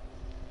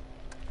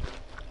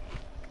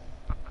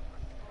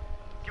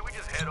 Can we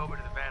just head over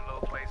to the Van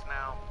Lowe place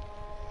now?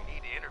 We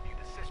need to interview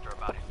the sister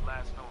about his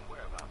last known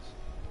whereabouts.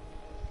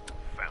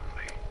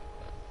 family.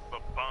 The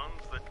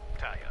bonds that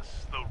tie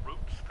us, the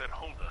roots that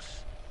hold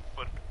us,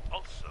 but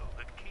also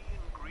the key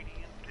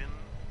ingredient in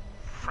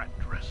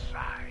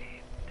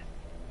fratricide.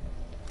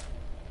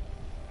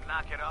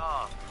 Knock it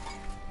off.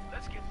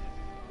 Let's get this.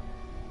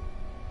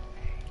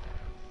 Hey,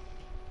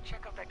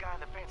 check out that guy in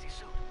the fancy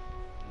suit.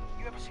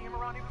 You ever see him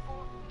around here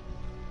before?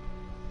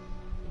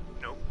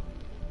 Nope.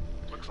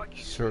 Looks like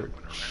he's Search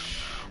moving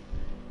around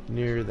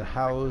near the now.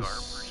 house.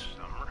 Garber's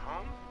summer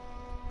home?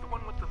 The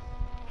one with the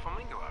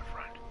flamingo out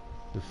front.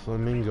 The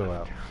flamingo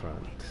out Town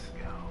front. weeks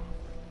ago.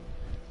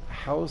 A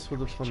house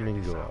with a We should check this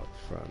flamingo out. out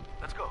front.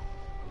 Let's go.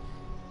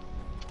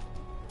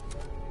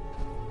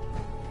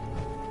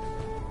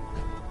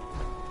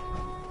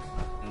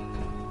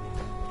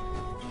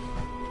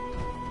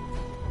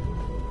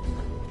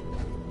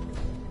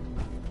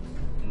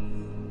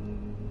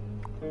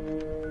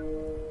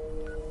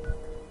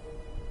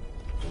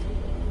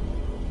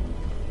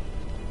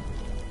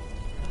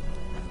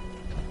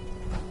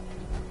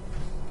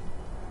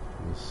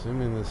 I'm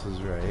assuming this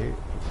is right.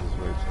 This is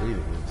where it's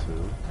leading into.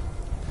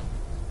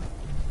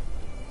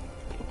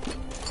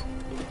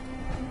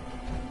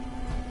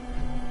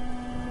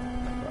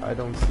 But I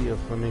don't see a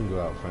flamingo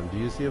out front. Do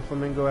you see a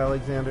flamingo,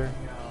 Alexander?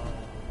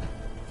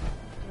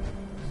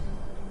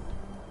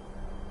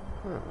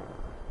 Huh.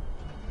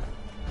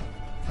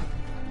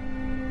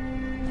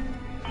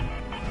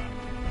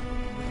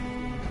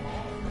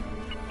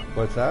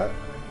 What's that?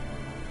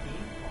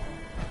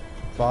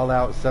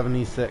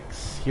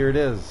 Fallout76. Here it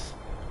is.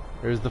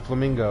 There's the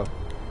flamingo.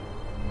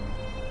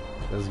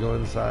 Let's go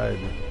inside.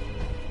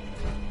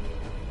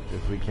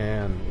 If we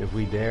can. If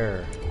we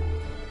dare.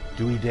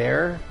 Do we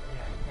dare?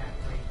 Yeah, can't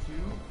play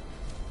too.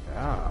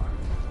 Yeah.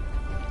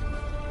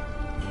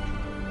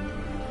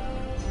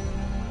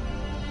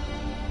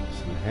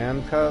 Some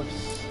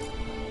handcuffs.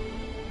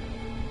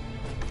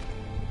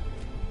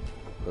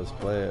 Let's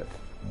play it.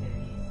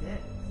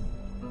 56.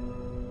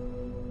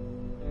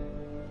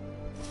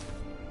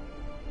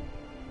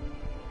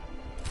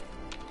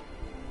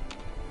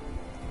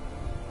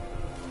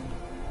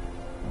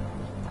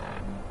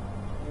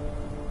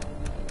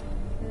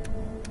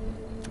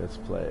 Let's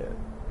play it.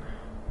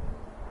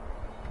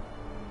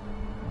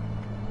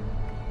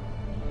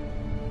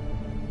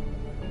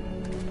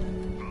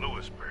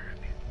 Lewisburg,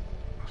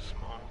 a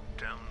small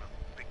town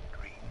of big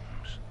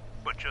dreams.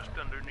 But just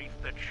underneath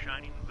that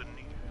shining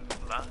veneer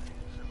lies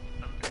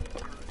an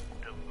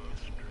undercurrent of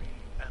mystery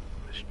and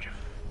mischief.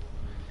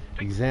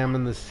 Take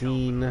Examine the one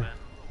scene. Calvin Van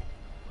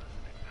Hole as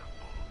an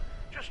example.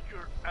 Just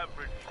your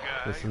average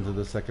guy. Listen to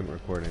the second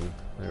recording.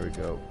 There we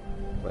go.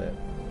 Play it.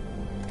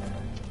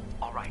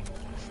 All right,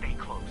 stay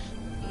close.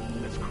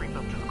 Let's creep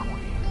up to the corner.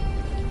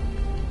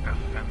 A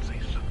fancy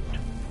suit,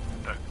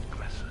 dark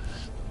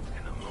glasses,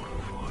 and a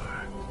motive for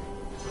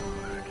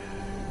murder.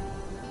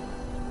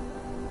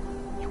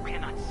 You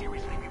cannot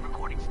seriously be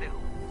recording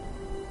still.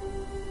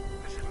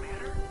 Does it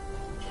matter?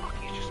 Look,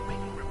 he's just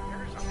making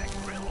repairs on that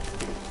grill.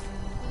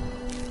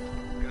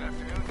 Good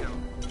afternoon,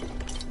 gentlemen.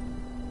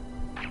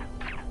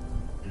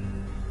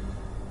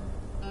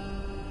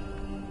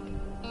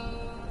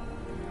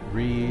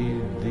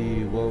 Read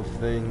the wolf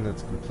thing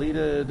that's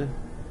completed.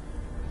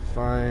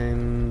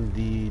 find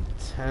the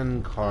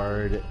 10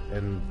 card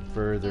and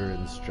further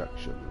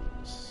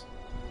instructions.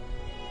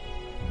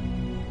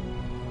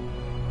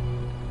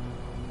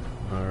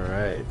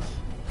 Alright.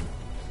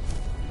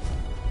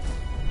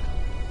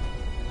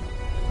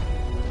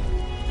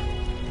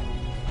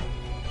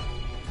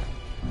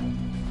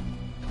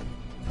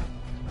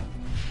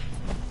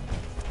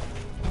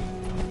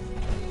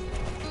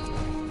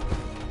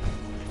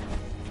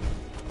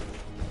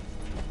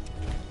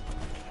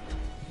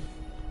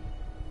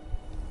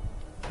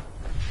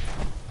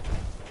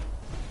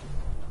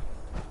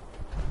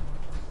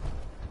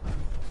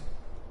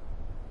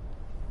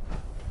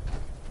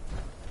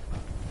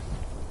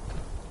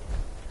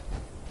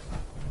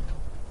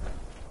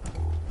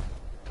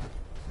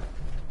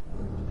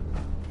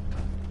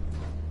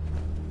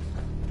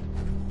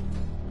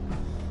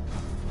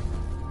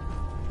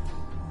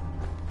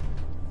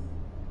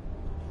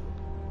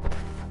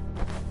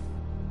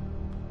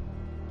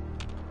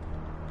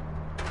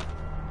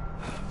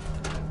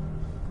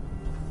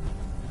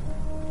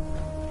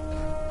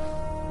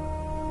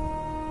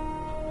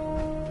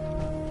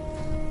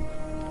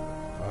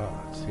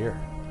 Here.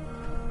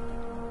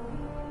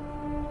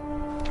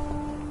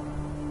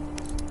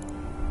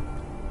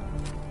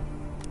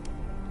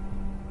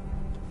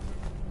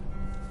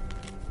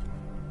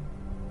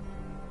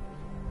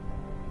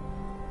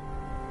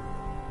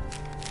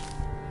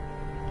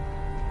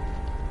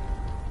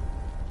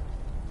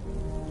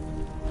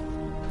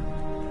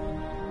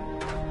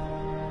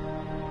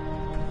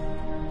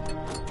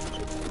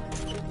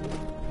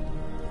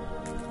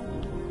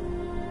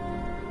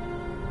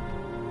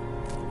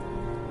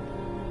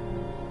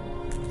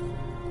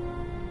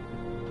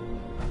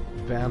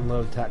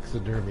 Vanlo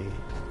taxidermy.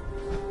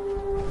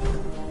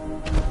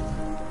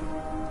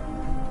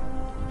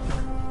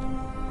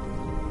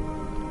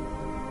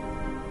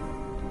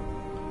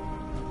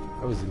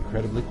 That was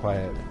incredibly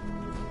quiet.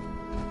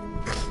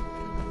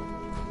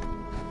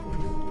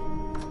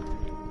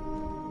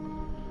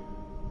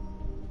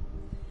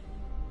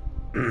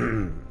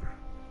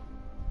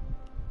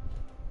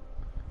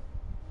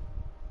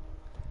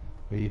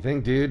 What do you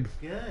think, dude?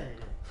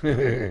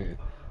 Good.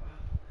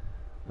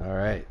 All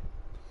right.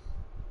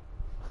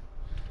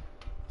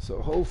 So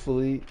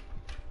hopefully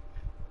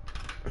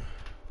we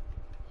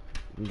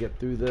can get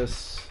through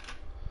this.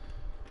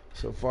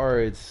 So far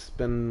it's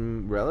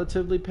been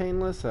relatively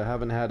painless. I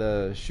haven't had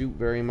to shoot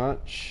very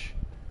much,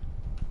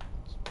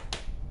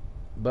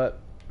 but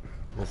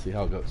we'll see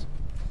how it goes.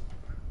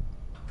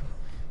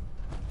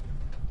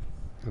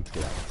 Let's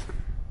get out.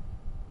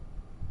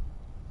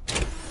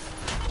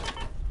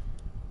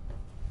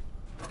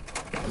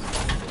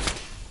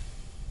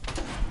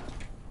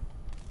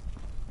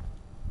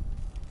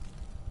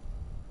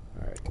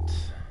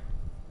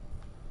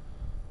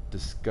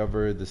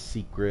 Discover the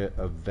secret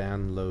of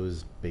Van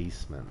Lowe's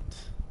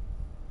basement.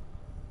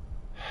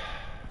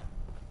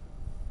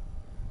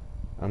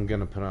 I'm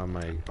gonna put on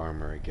my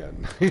armor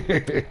again.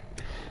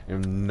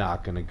 I'm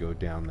not gonna go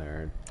down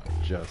there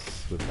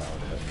just without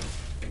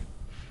it.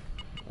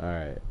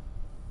 Alright.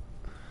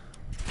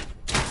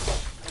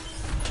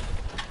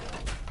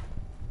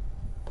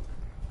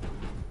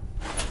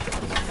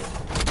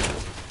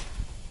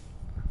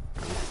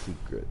 The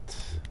secret.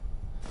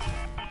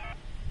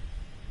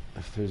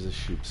 If there's a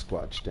sheep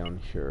squatch down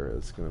here,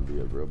 it's gonna be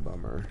a real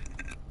bummer.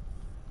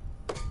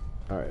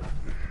 Alright.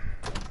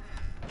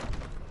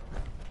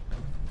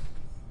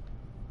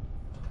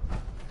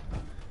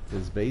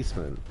 His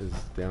basement is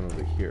down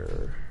over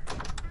here.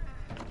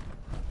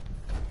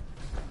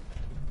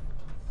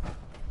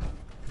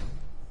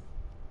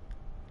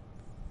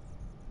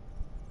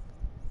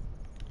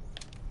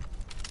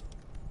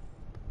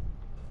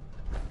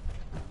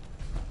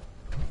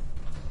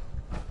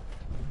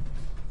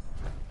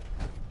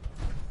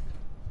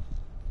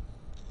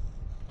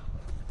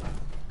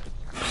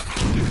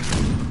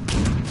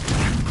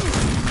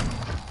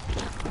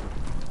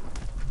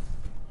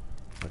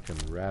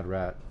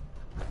 Rat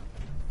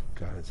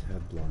got its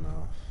head blown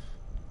off.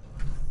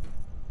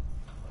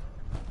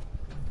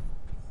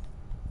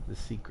 The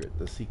secret,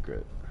 the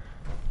secret.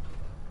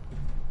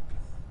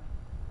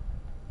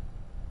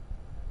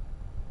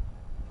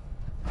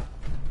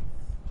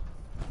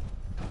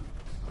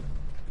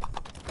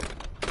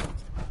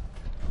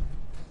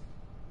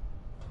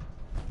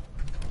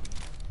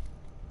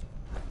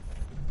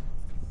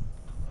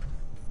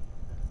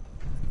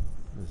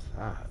 What is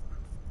that?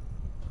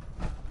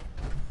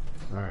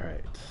 All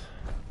right.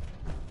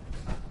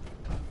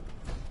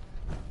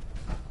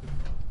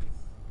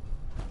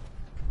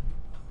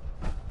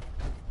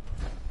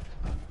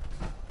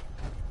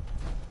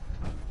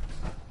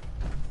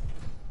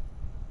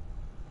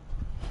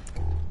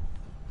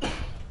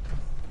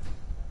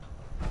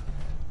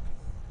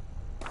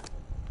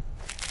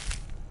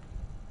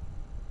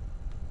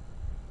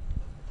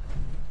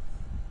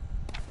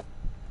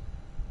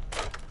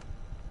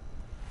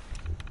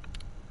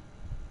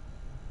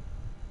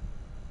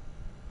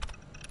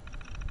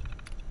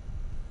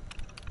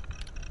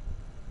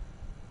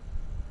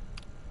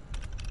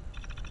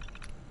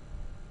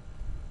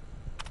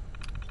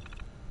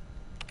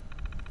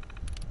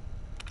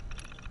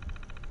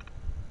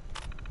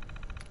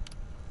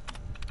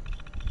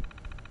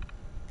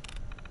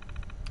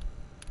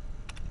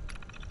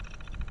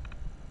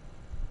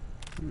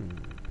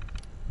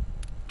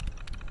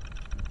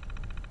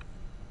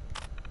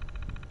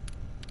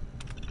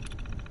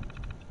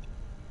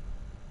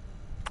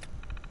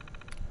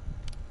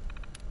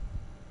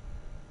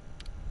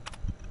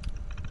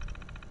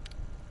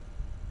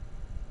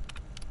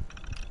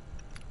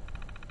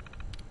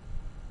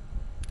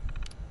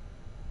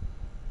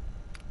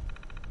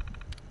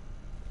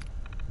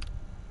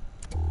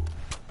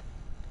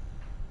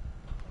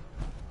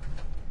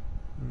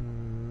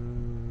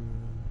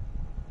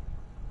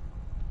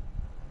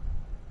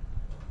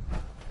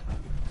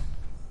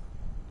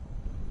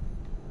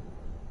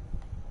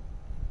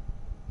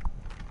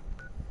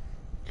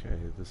 Okay,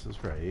 this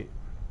is right.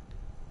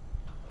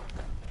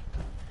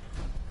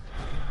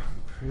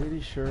 I'm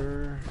pretty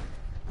sure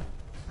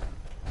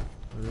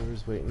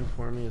whatever's waiting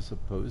for me is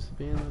supposed to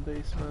be in the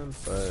basement,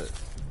 but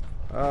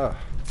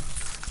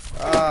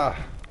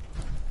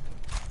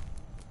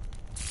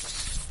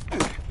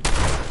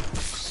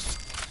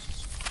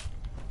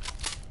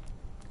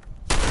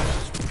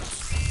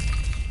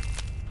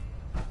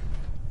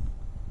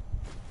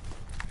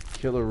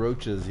killer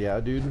roaches,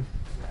 yeah, dude.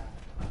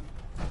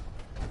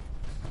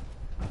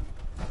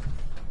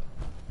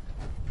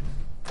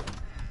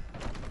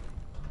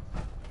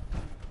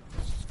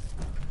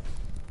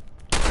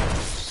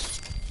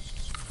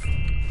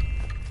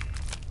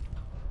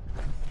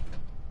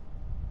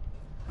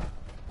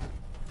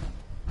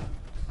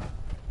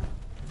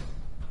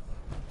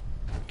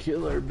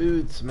 Killer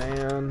boots,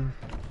 man.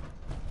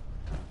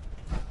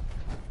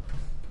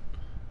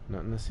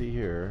 Nothing to see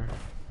here.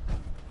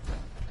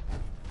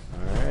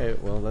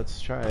 Alright, well,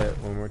 let's try it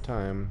one more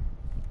time.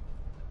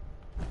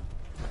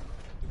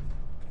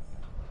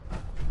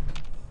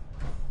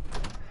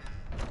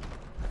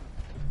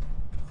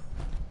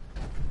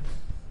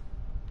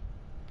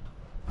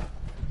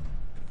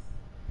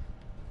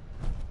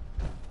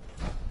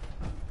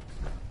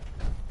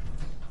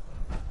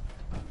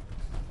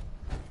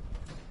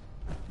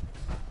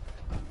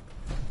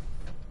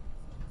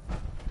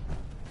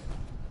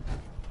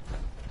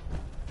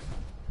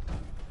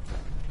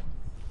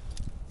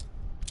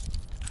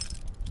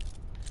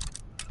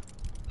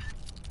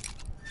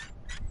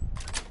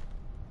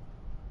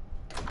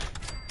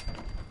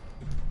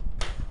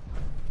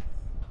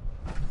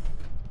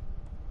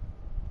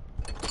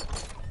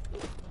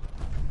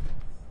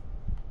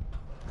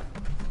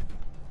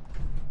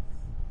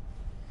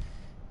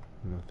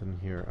 Nothing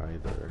here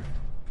either.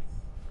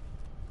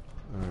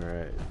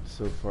 Alright,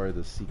 so far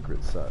the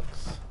secret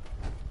sucks.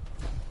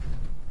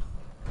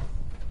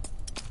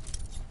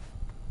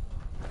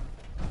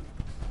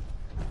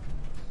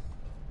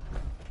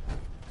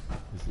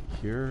 Is it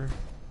here?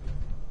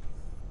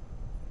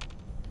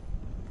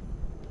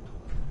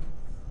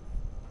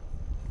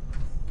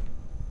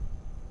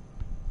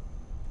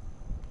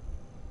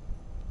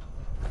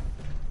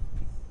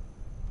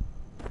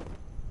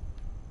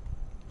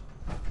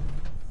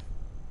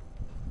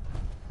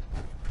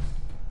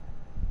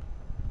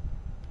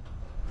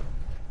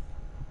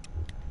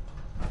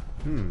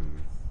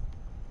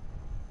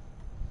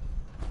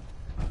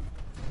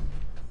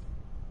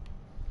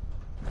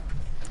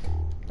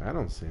 I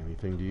don't see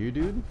anything, do you,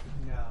 dude?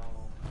 No.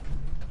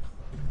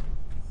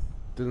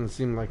 Doesn't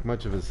seem like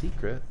much of a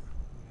secret.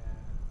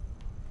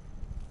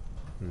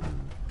 Yeah.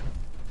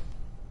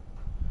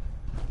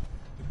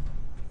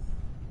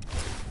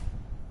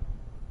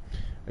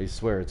 I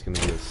swear it's gonna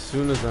be as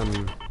soon as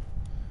I'm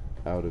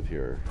out of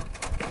here.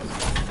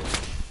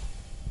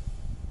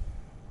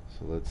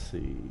 So let's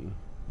see.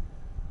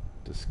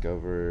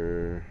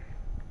 Discover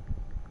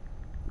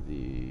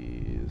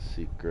the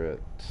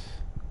secret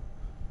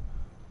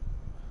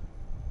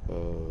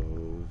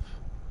of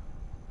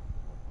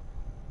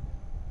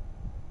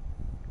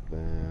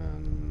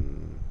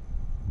then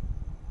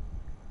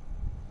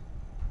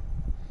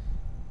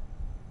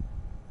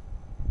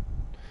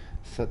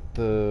set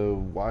the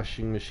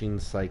washing machine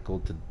cycle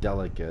to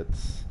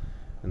delegates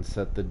and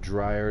set the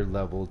dryer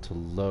level to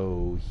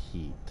low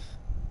heat.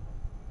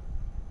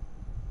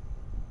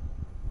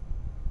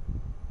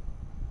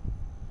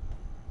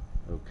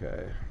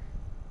 Okay,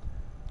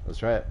 let's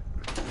try it.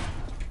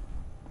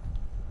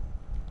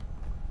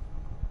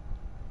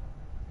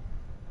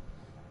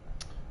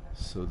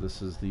 So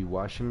this is the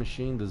washing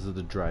machine, this is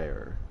the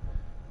dryer.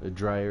 The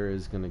dryer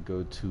is going to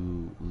go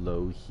to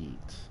low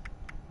heat.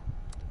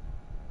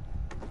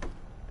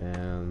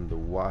 And the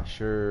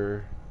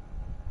washer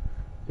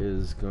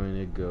is going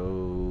to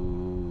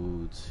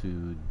go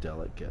to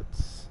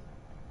delegates.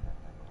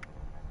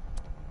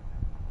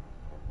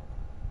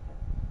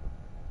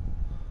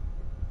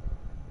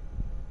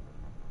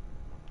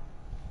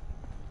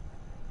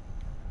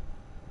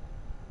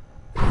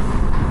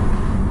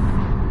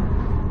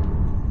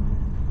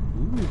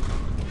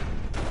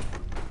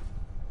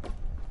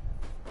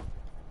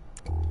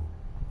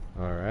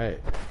 All right.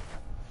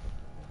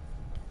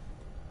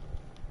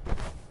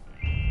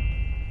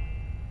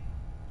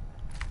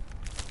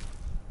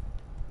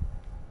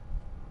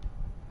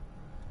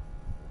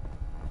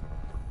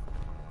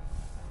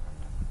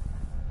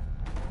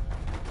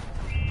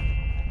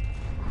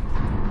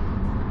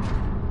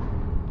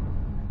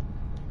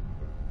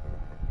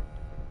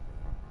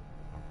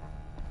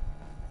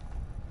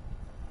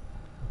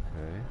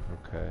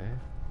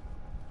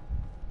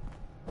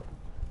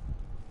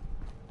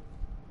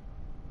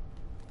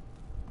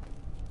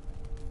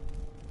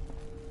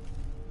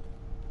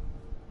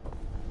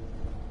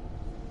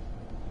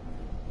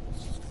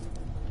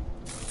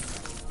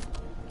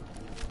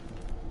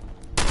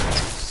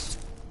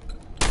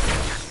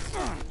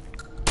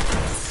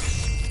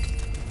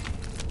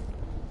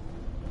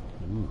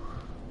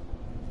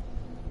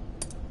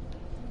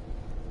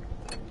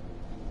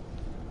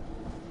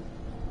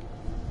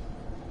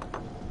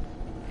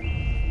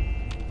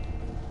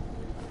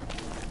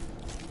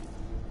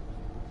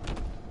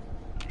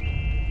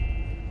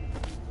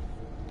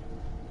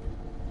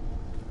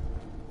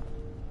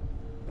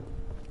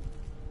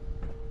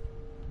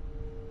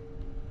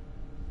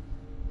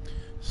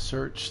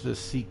 Search the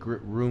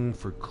secret room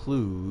for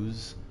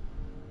clues.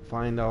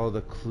 Find all the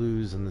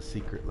clues in the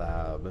secret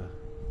lab.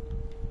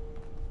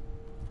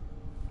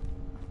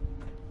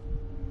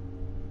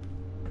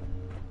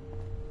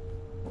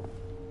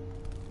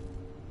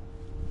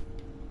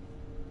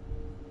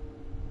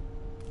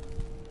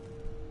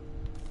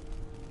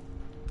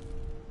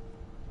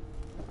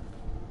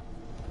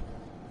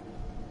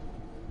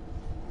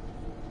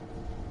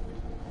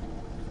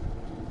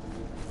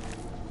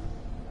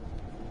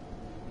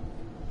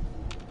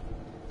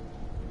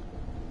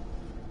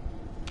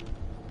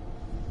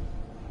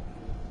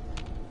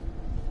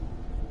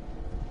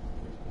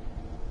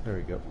 There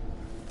we go.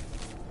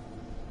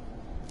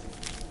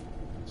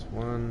 That's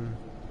one.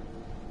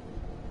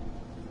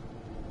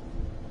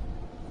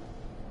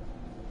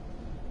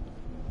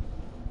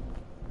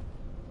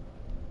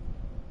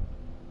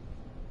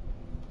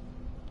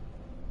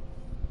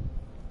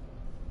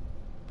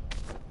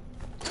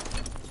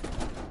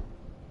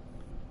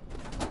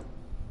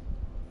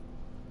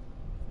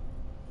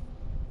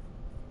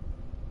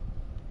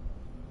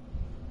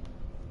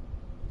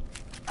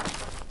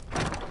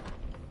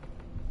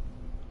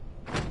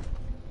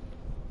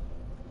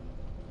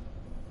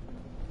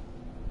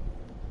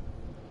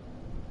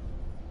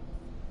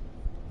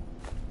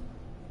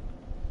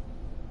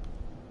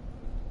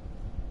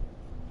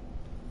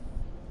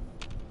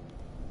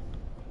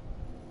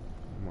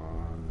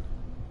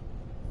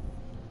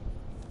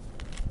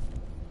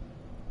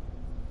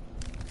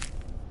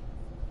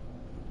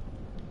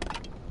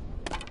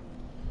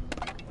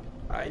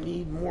 I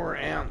need more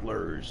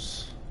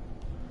antlers.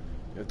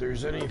 If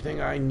there's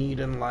anything I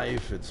need in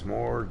life, it's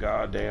more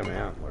goddamn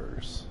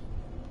antlers.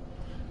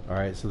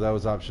 Alright, so that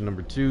was option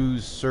number 2.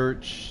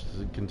 Search.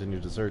 Continue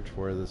to search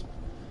for this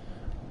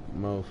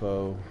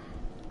mofo.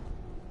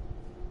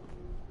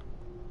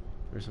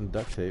 There's some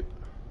duct tape.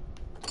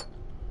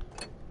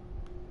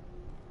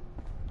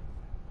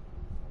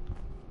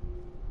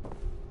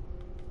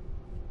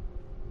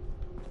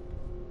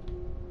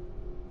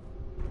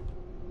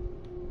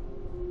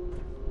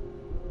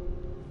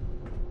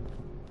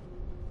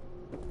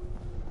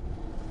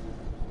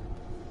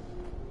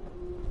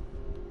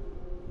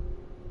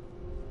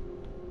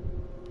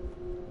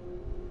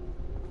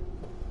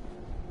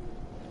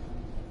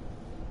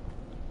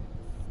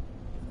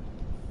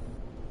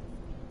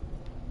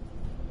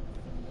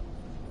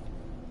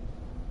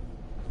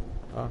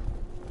 Ah.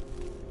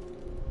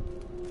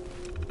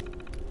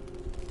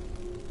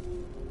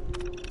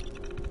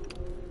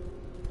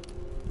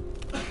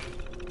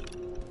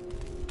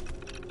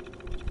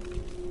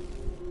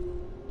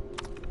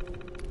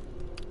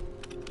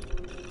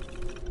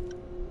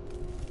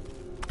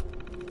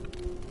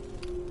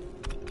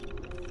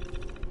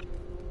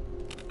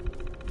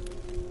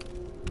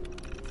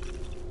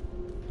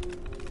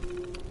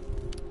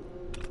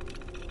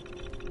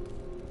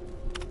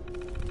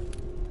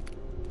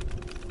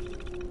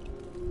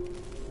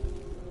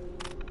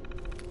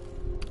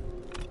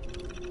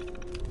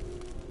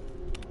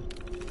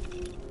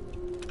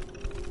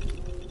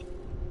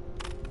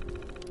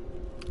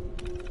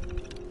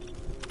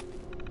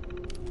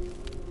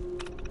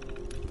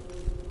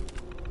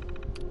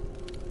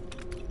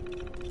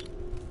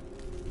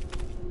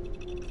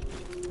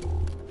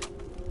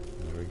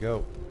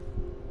 Go.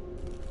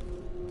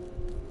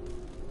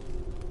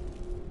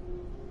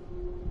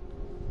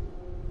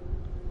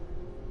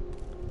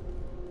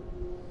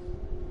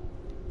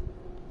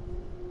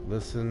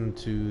 Listen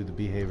to the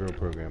behavioral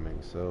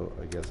programming. So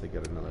I guess I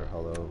get another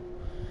hello.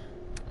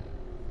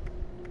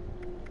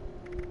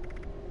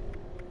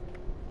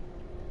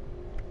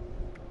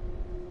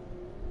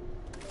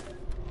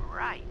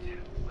 Right.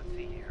 Let's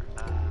see here.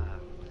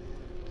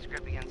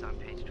 Script begins on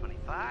page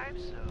 25,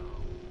 so...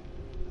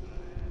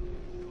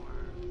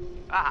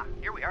 Ah,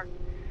 here we are.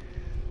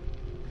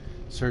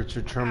 Search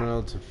your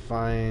terminal to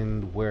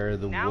find where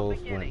the wolf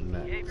went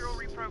next. Behavioral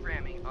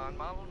reprogramming on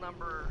model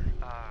number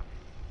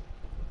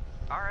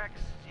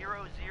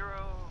RX00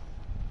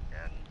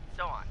 and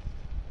so on.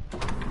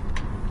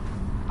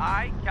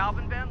 I,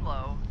 Calvin Van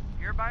Lowe,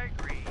 hereby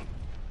agree.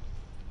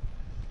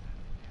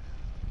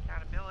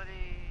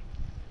 Accountability,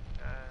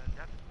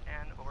 death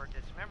and or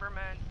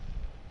dismemberment,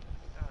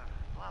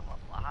 blah blah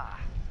blah.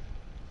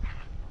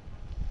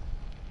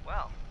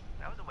 Well,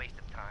 that was a waste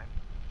of time.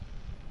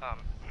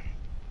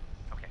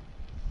 Okay.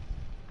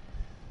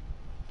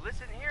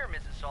 Listen here,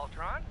 Mrs.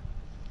 Saltron.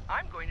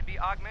 I'm going to be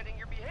augmenting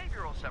your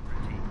behavioral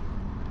subroutine.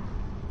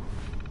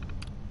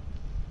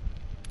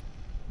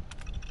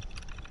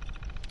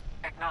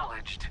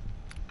 Acknowledged.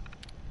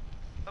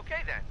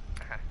 Okay then.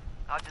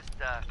 I'll just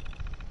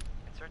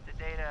insert the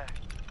data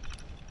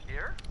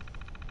here.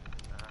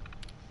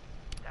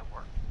 That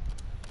work?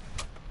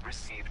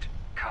 Received.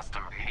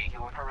 Custom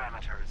behavioral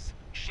parameters.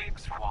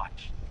 Sheep's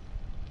watch.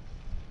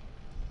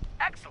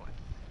 Excellent.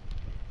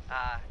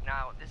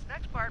 Now, this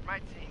next part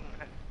might seem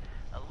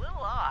a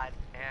little odd,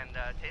 and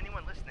to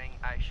anyone listening,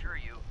 I assure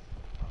you,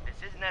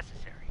 this is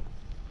necessary.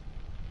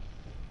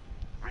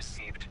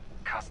 Received.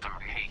 Custom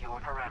behavioral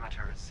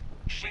parameters.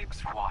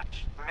 Sheep's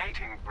watch.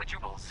 Mating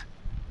rituals.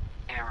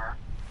 Error.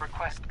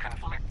 Request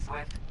conflicts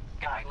with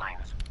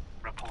guidelines.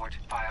 Report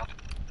filed.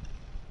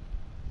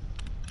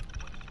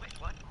 Wait,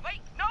 what?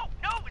 Wait, no,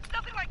 it's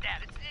nothing like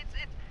that. It's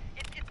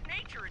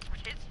nature.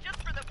 It's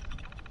just for the.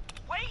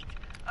 Wait,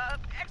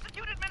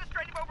 execute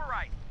administrative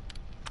override.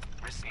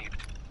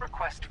 Received.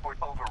 Request for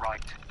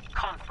override.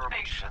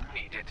 Confirmation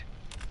needed.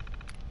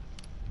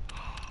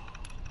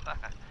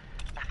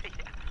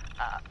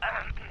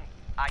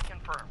 I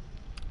confirm.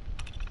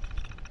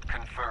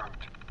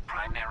 Confirmed.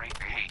 Primary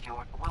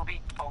behavior will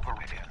be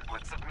overridden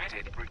with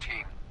submitted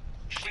routine.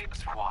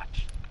 Sheep's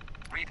watch.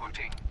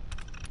 Rebooting.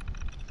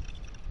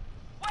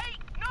 Wait,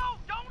 no,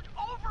 don't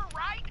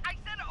overwrite. I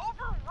said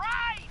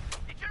override.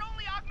 It should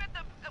only augment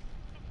the.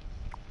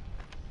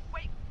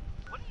 Wait,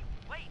 what do you?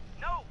 Wait,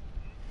 no.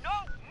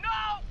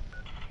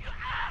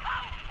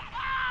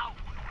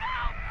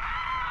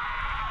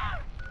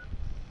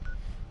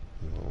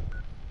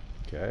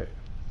 Okay.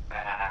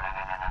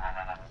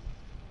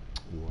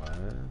 What?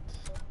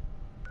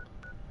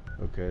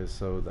 Okay,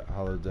 so the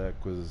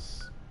holodeck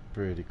was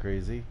pretty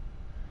crazy.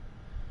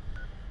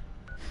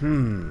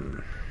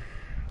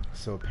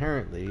 So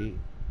apparently,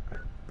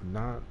 I'm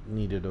not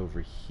needed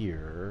over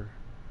here.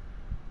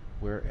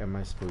 Where am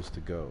I supposed to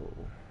go?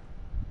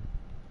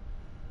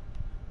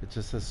 It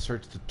just says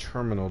search the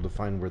terminal to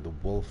find where the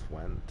wolf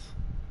went.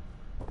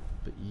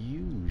 But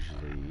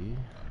usually,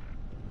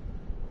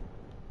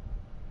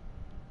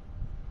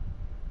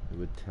 it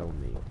would tell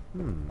me.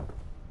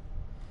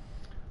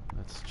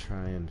 Let's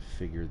try and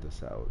figure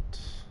this out.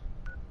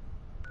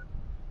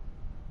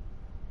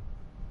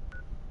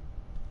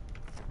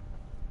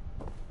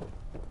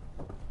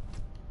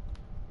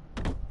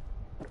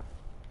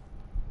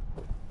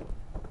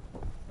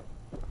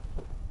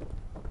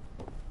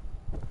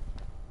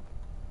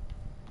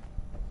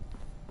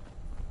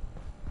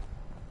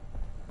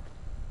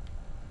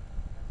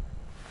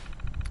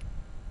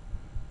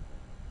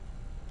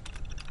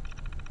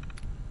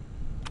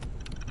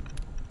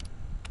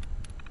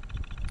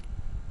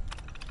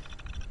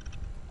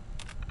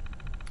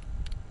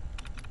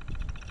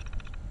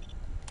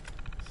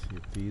 See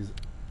if these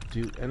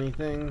do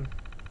anything.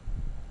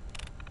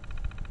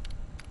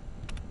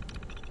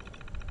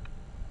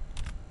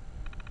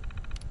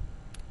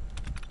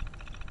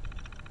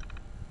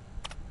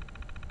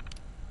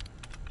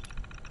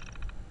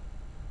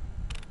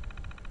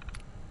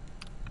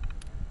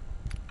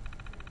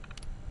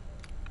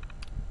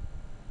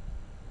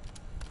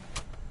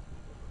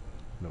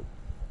 Nope.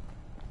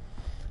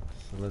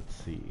 So let's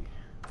see.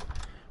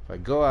 If I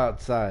go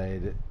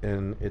outside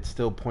and it's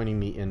still pointing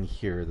me in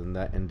here, then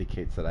that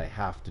indicates that I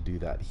have to do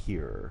that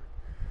here.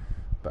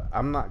 But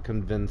I'm not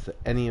convinced that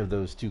any of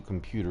those two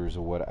computers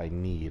are what I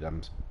need.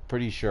 I'm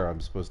pretty sure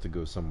I'm supposed to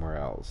go somewhere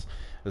else,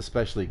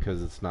 especially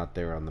because it's not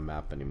there on the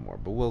map anymore.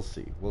 But we'll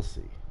see. We'll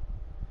see.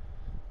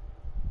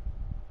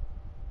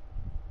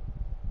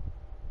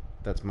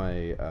 That's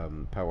my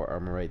power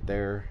armor right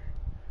there.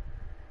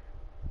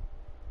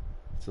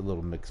 It's a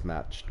little mixed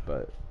matched,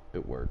 but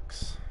it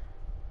works.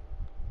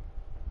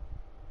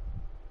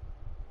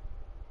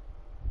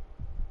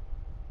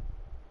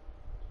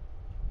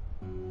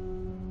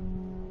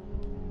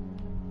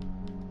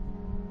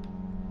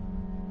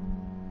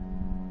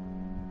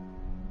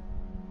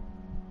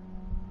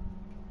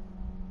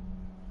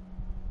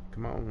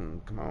 Come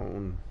on, come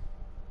on.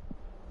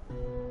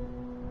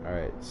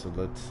 Alright, so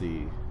let's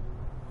see.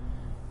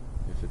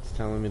 If it's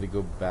telling me to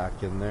go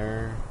back in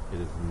there, it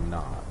is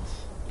not.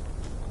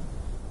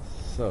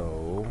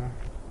 So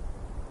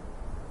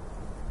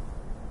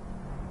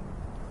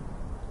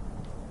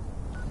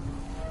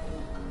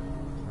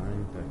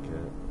time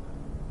Beckett.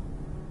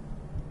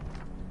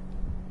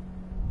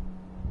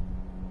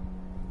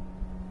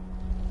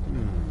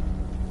 Hmm.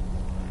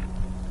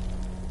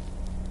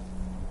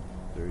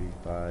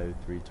 35,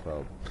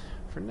 312.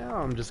 For now,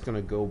 I'm just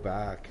gonna go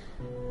back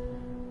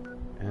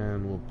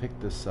and we'll pick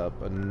this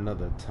up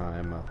another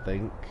time, I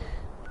think.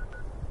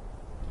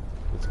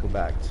 Let's go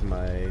back to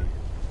my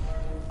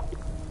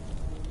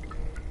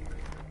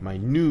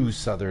new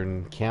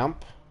southern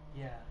camp.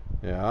 Yeah.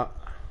 Yeah.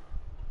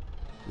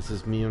 This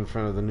is me in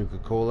front of the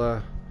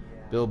Nuka-Cola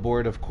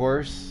billboard, of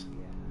course.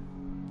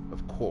 Yeah.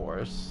 Of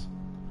course.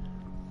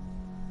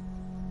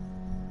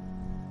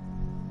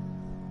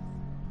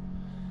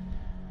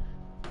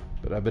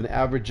 But I've been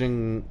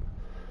averaging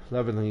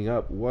leveling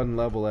up 1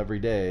 level every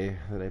day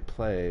that I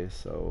play,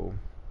 so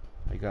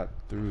I got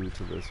through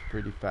to this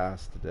pretty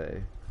fast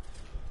today.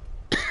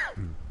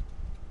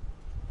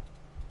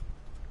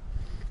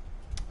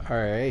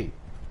 Alright,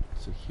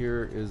 so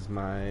here is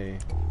my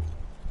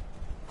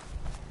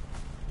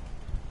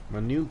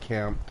new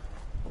camp,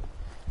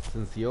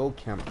 since the old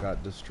camp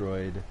got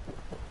destroyed.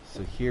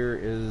 So here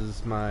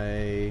is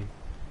I'm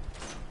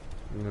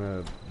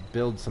gonna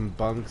build some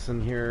bunks in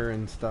here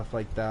and stuff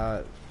like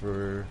that.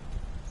 For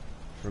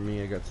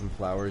me, I got some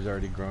flowers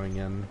already growing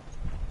in,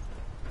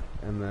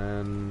 and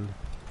then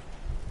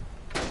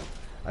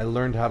I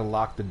learned how to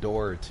lock the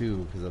door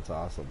too, because that's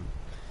awesome.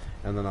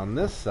 And then on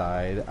this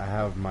side, I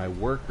have my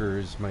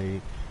workers,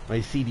 my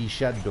CD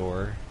shed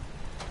door,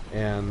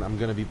 and I'm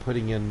gonna be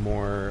putting in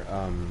more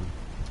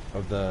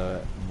of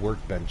the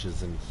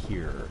workbenches in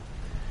here.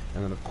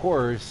 And then of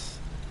course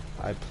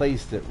I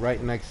placed it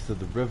right next to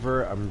the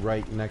river. I'm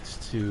right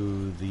next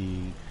to the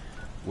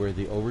where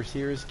the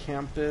Overseer's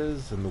camp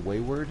is and the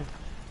Wayward.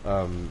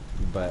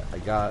 But I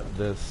got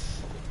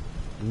this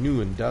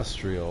new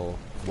industrial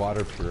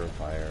water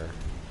purifier.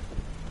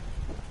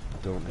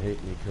 Don't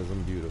hate me because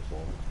I'm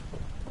beautiful.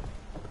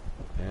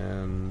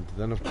 And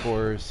then of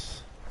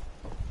course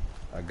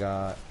I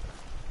got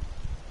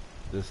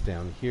this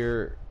down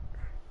here,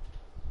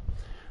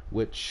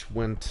 which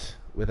went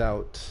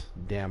without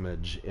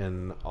damage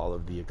in all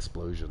of the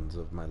explosions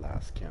of my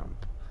last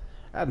camp.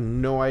 I had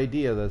no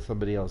idea that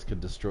somebody else could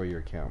destroy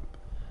your camp.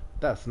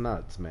 That's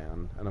nuts,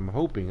 man. And I'm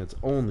hoping it's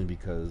only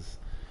because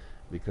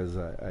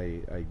I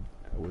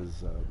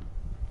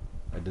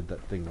did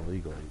that thing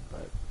illegally,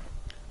 but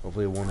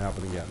hopefully it won't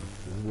happen again.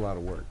 This is a lot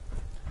of work.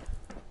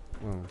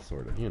 Well,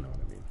 sort of, you know what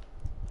I mean.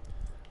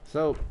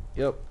 So,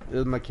 yep, this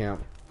is my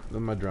camp. These are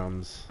my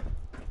drums.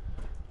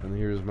 And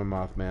here's my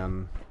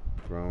Mothman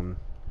throne.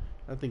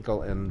 I think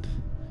I'll end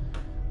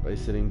by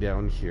sitting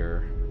down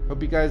here.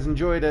 Hope you guys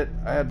enjoyed it.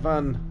 I had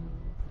fun.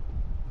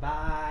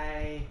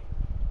 Bye.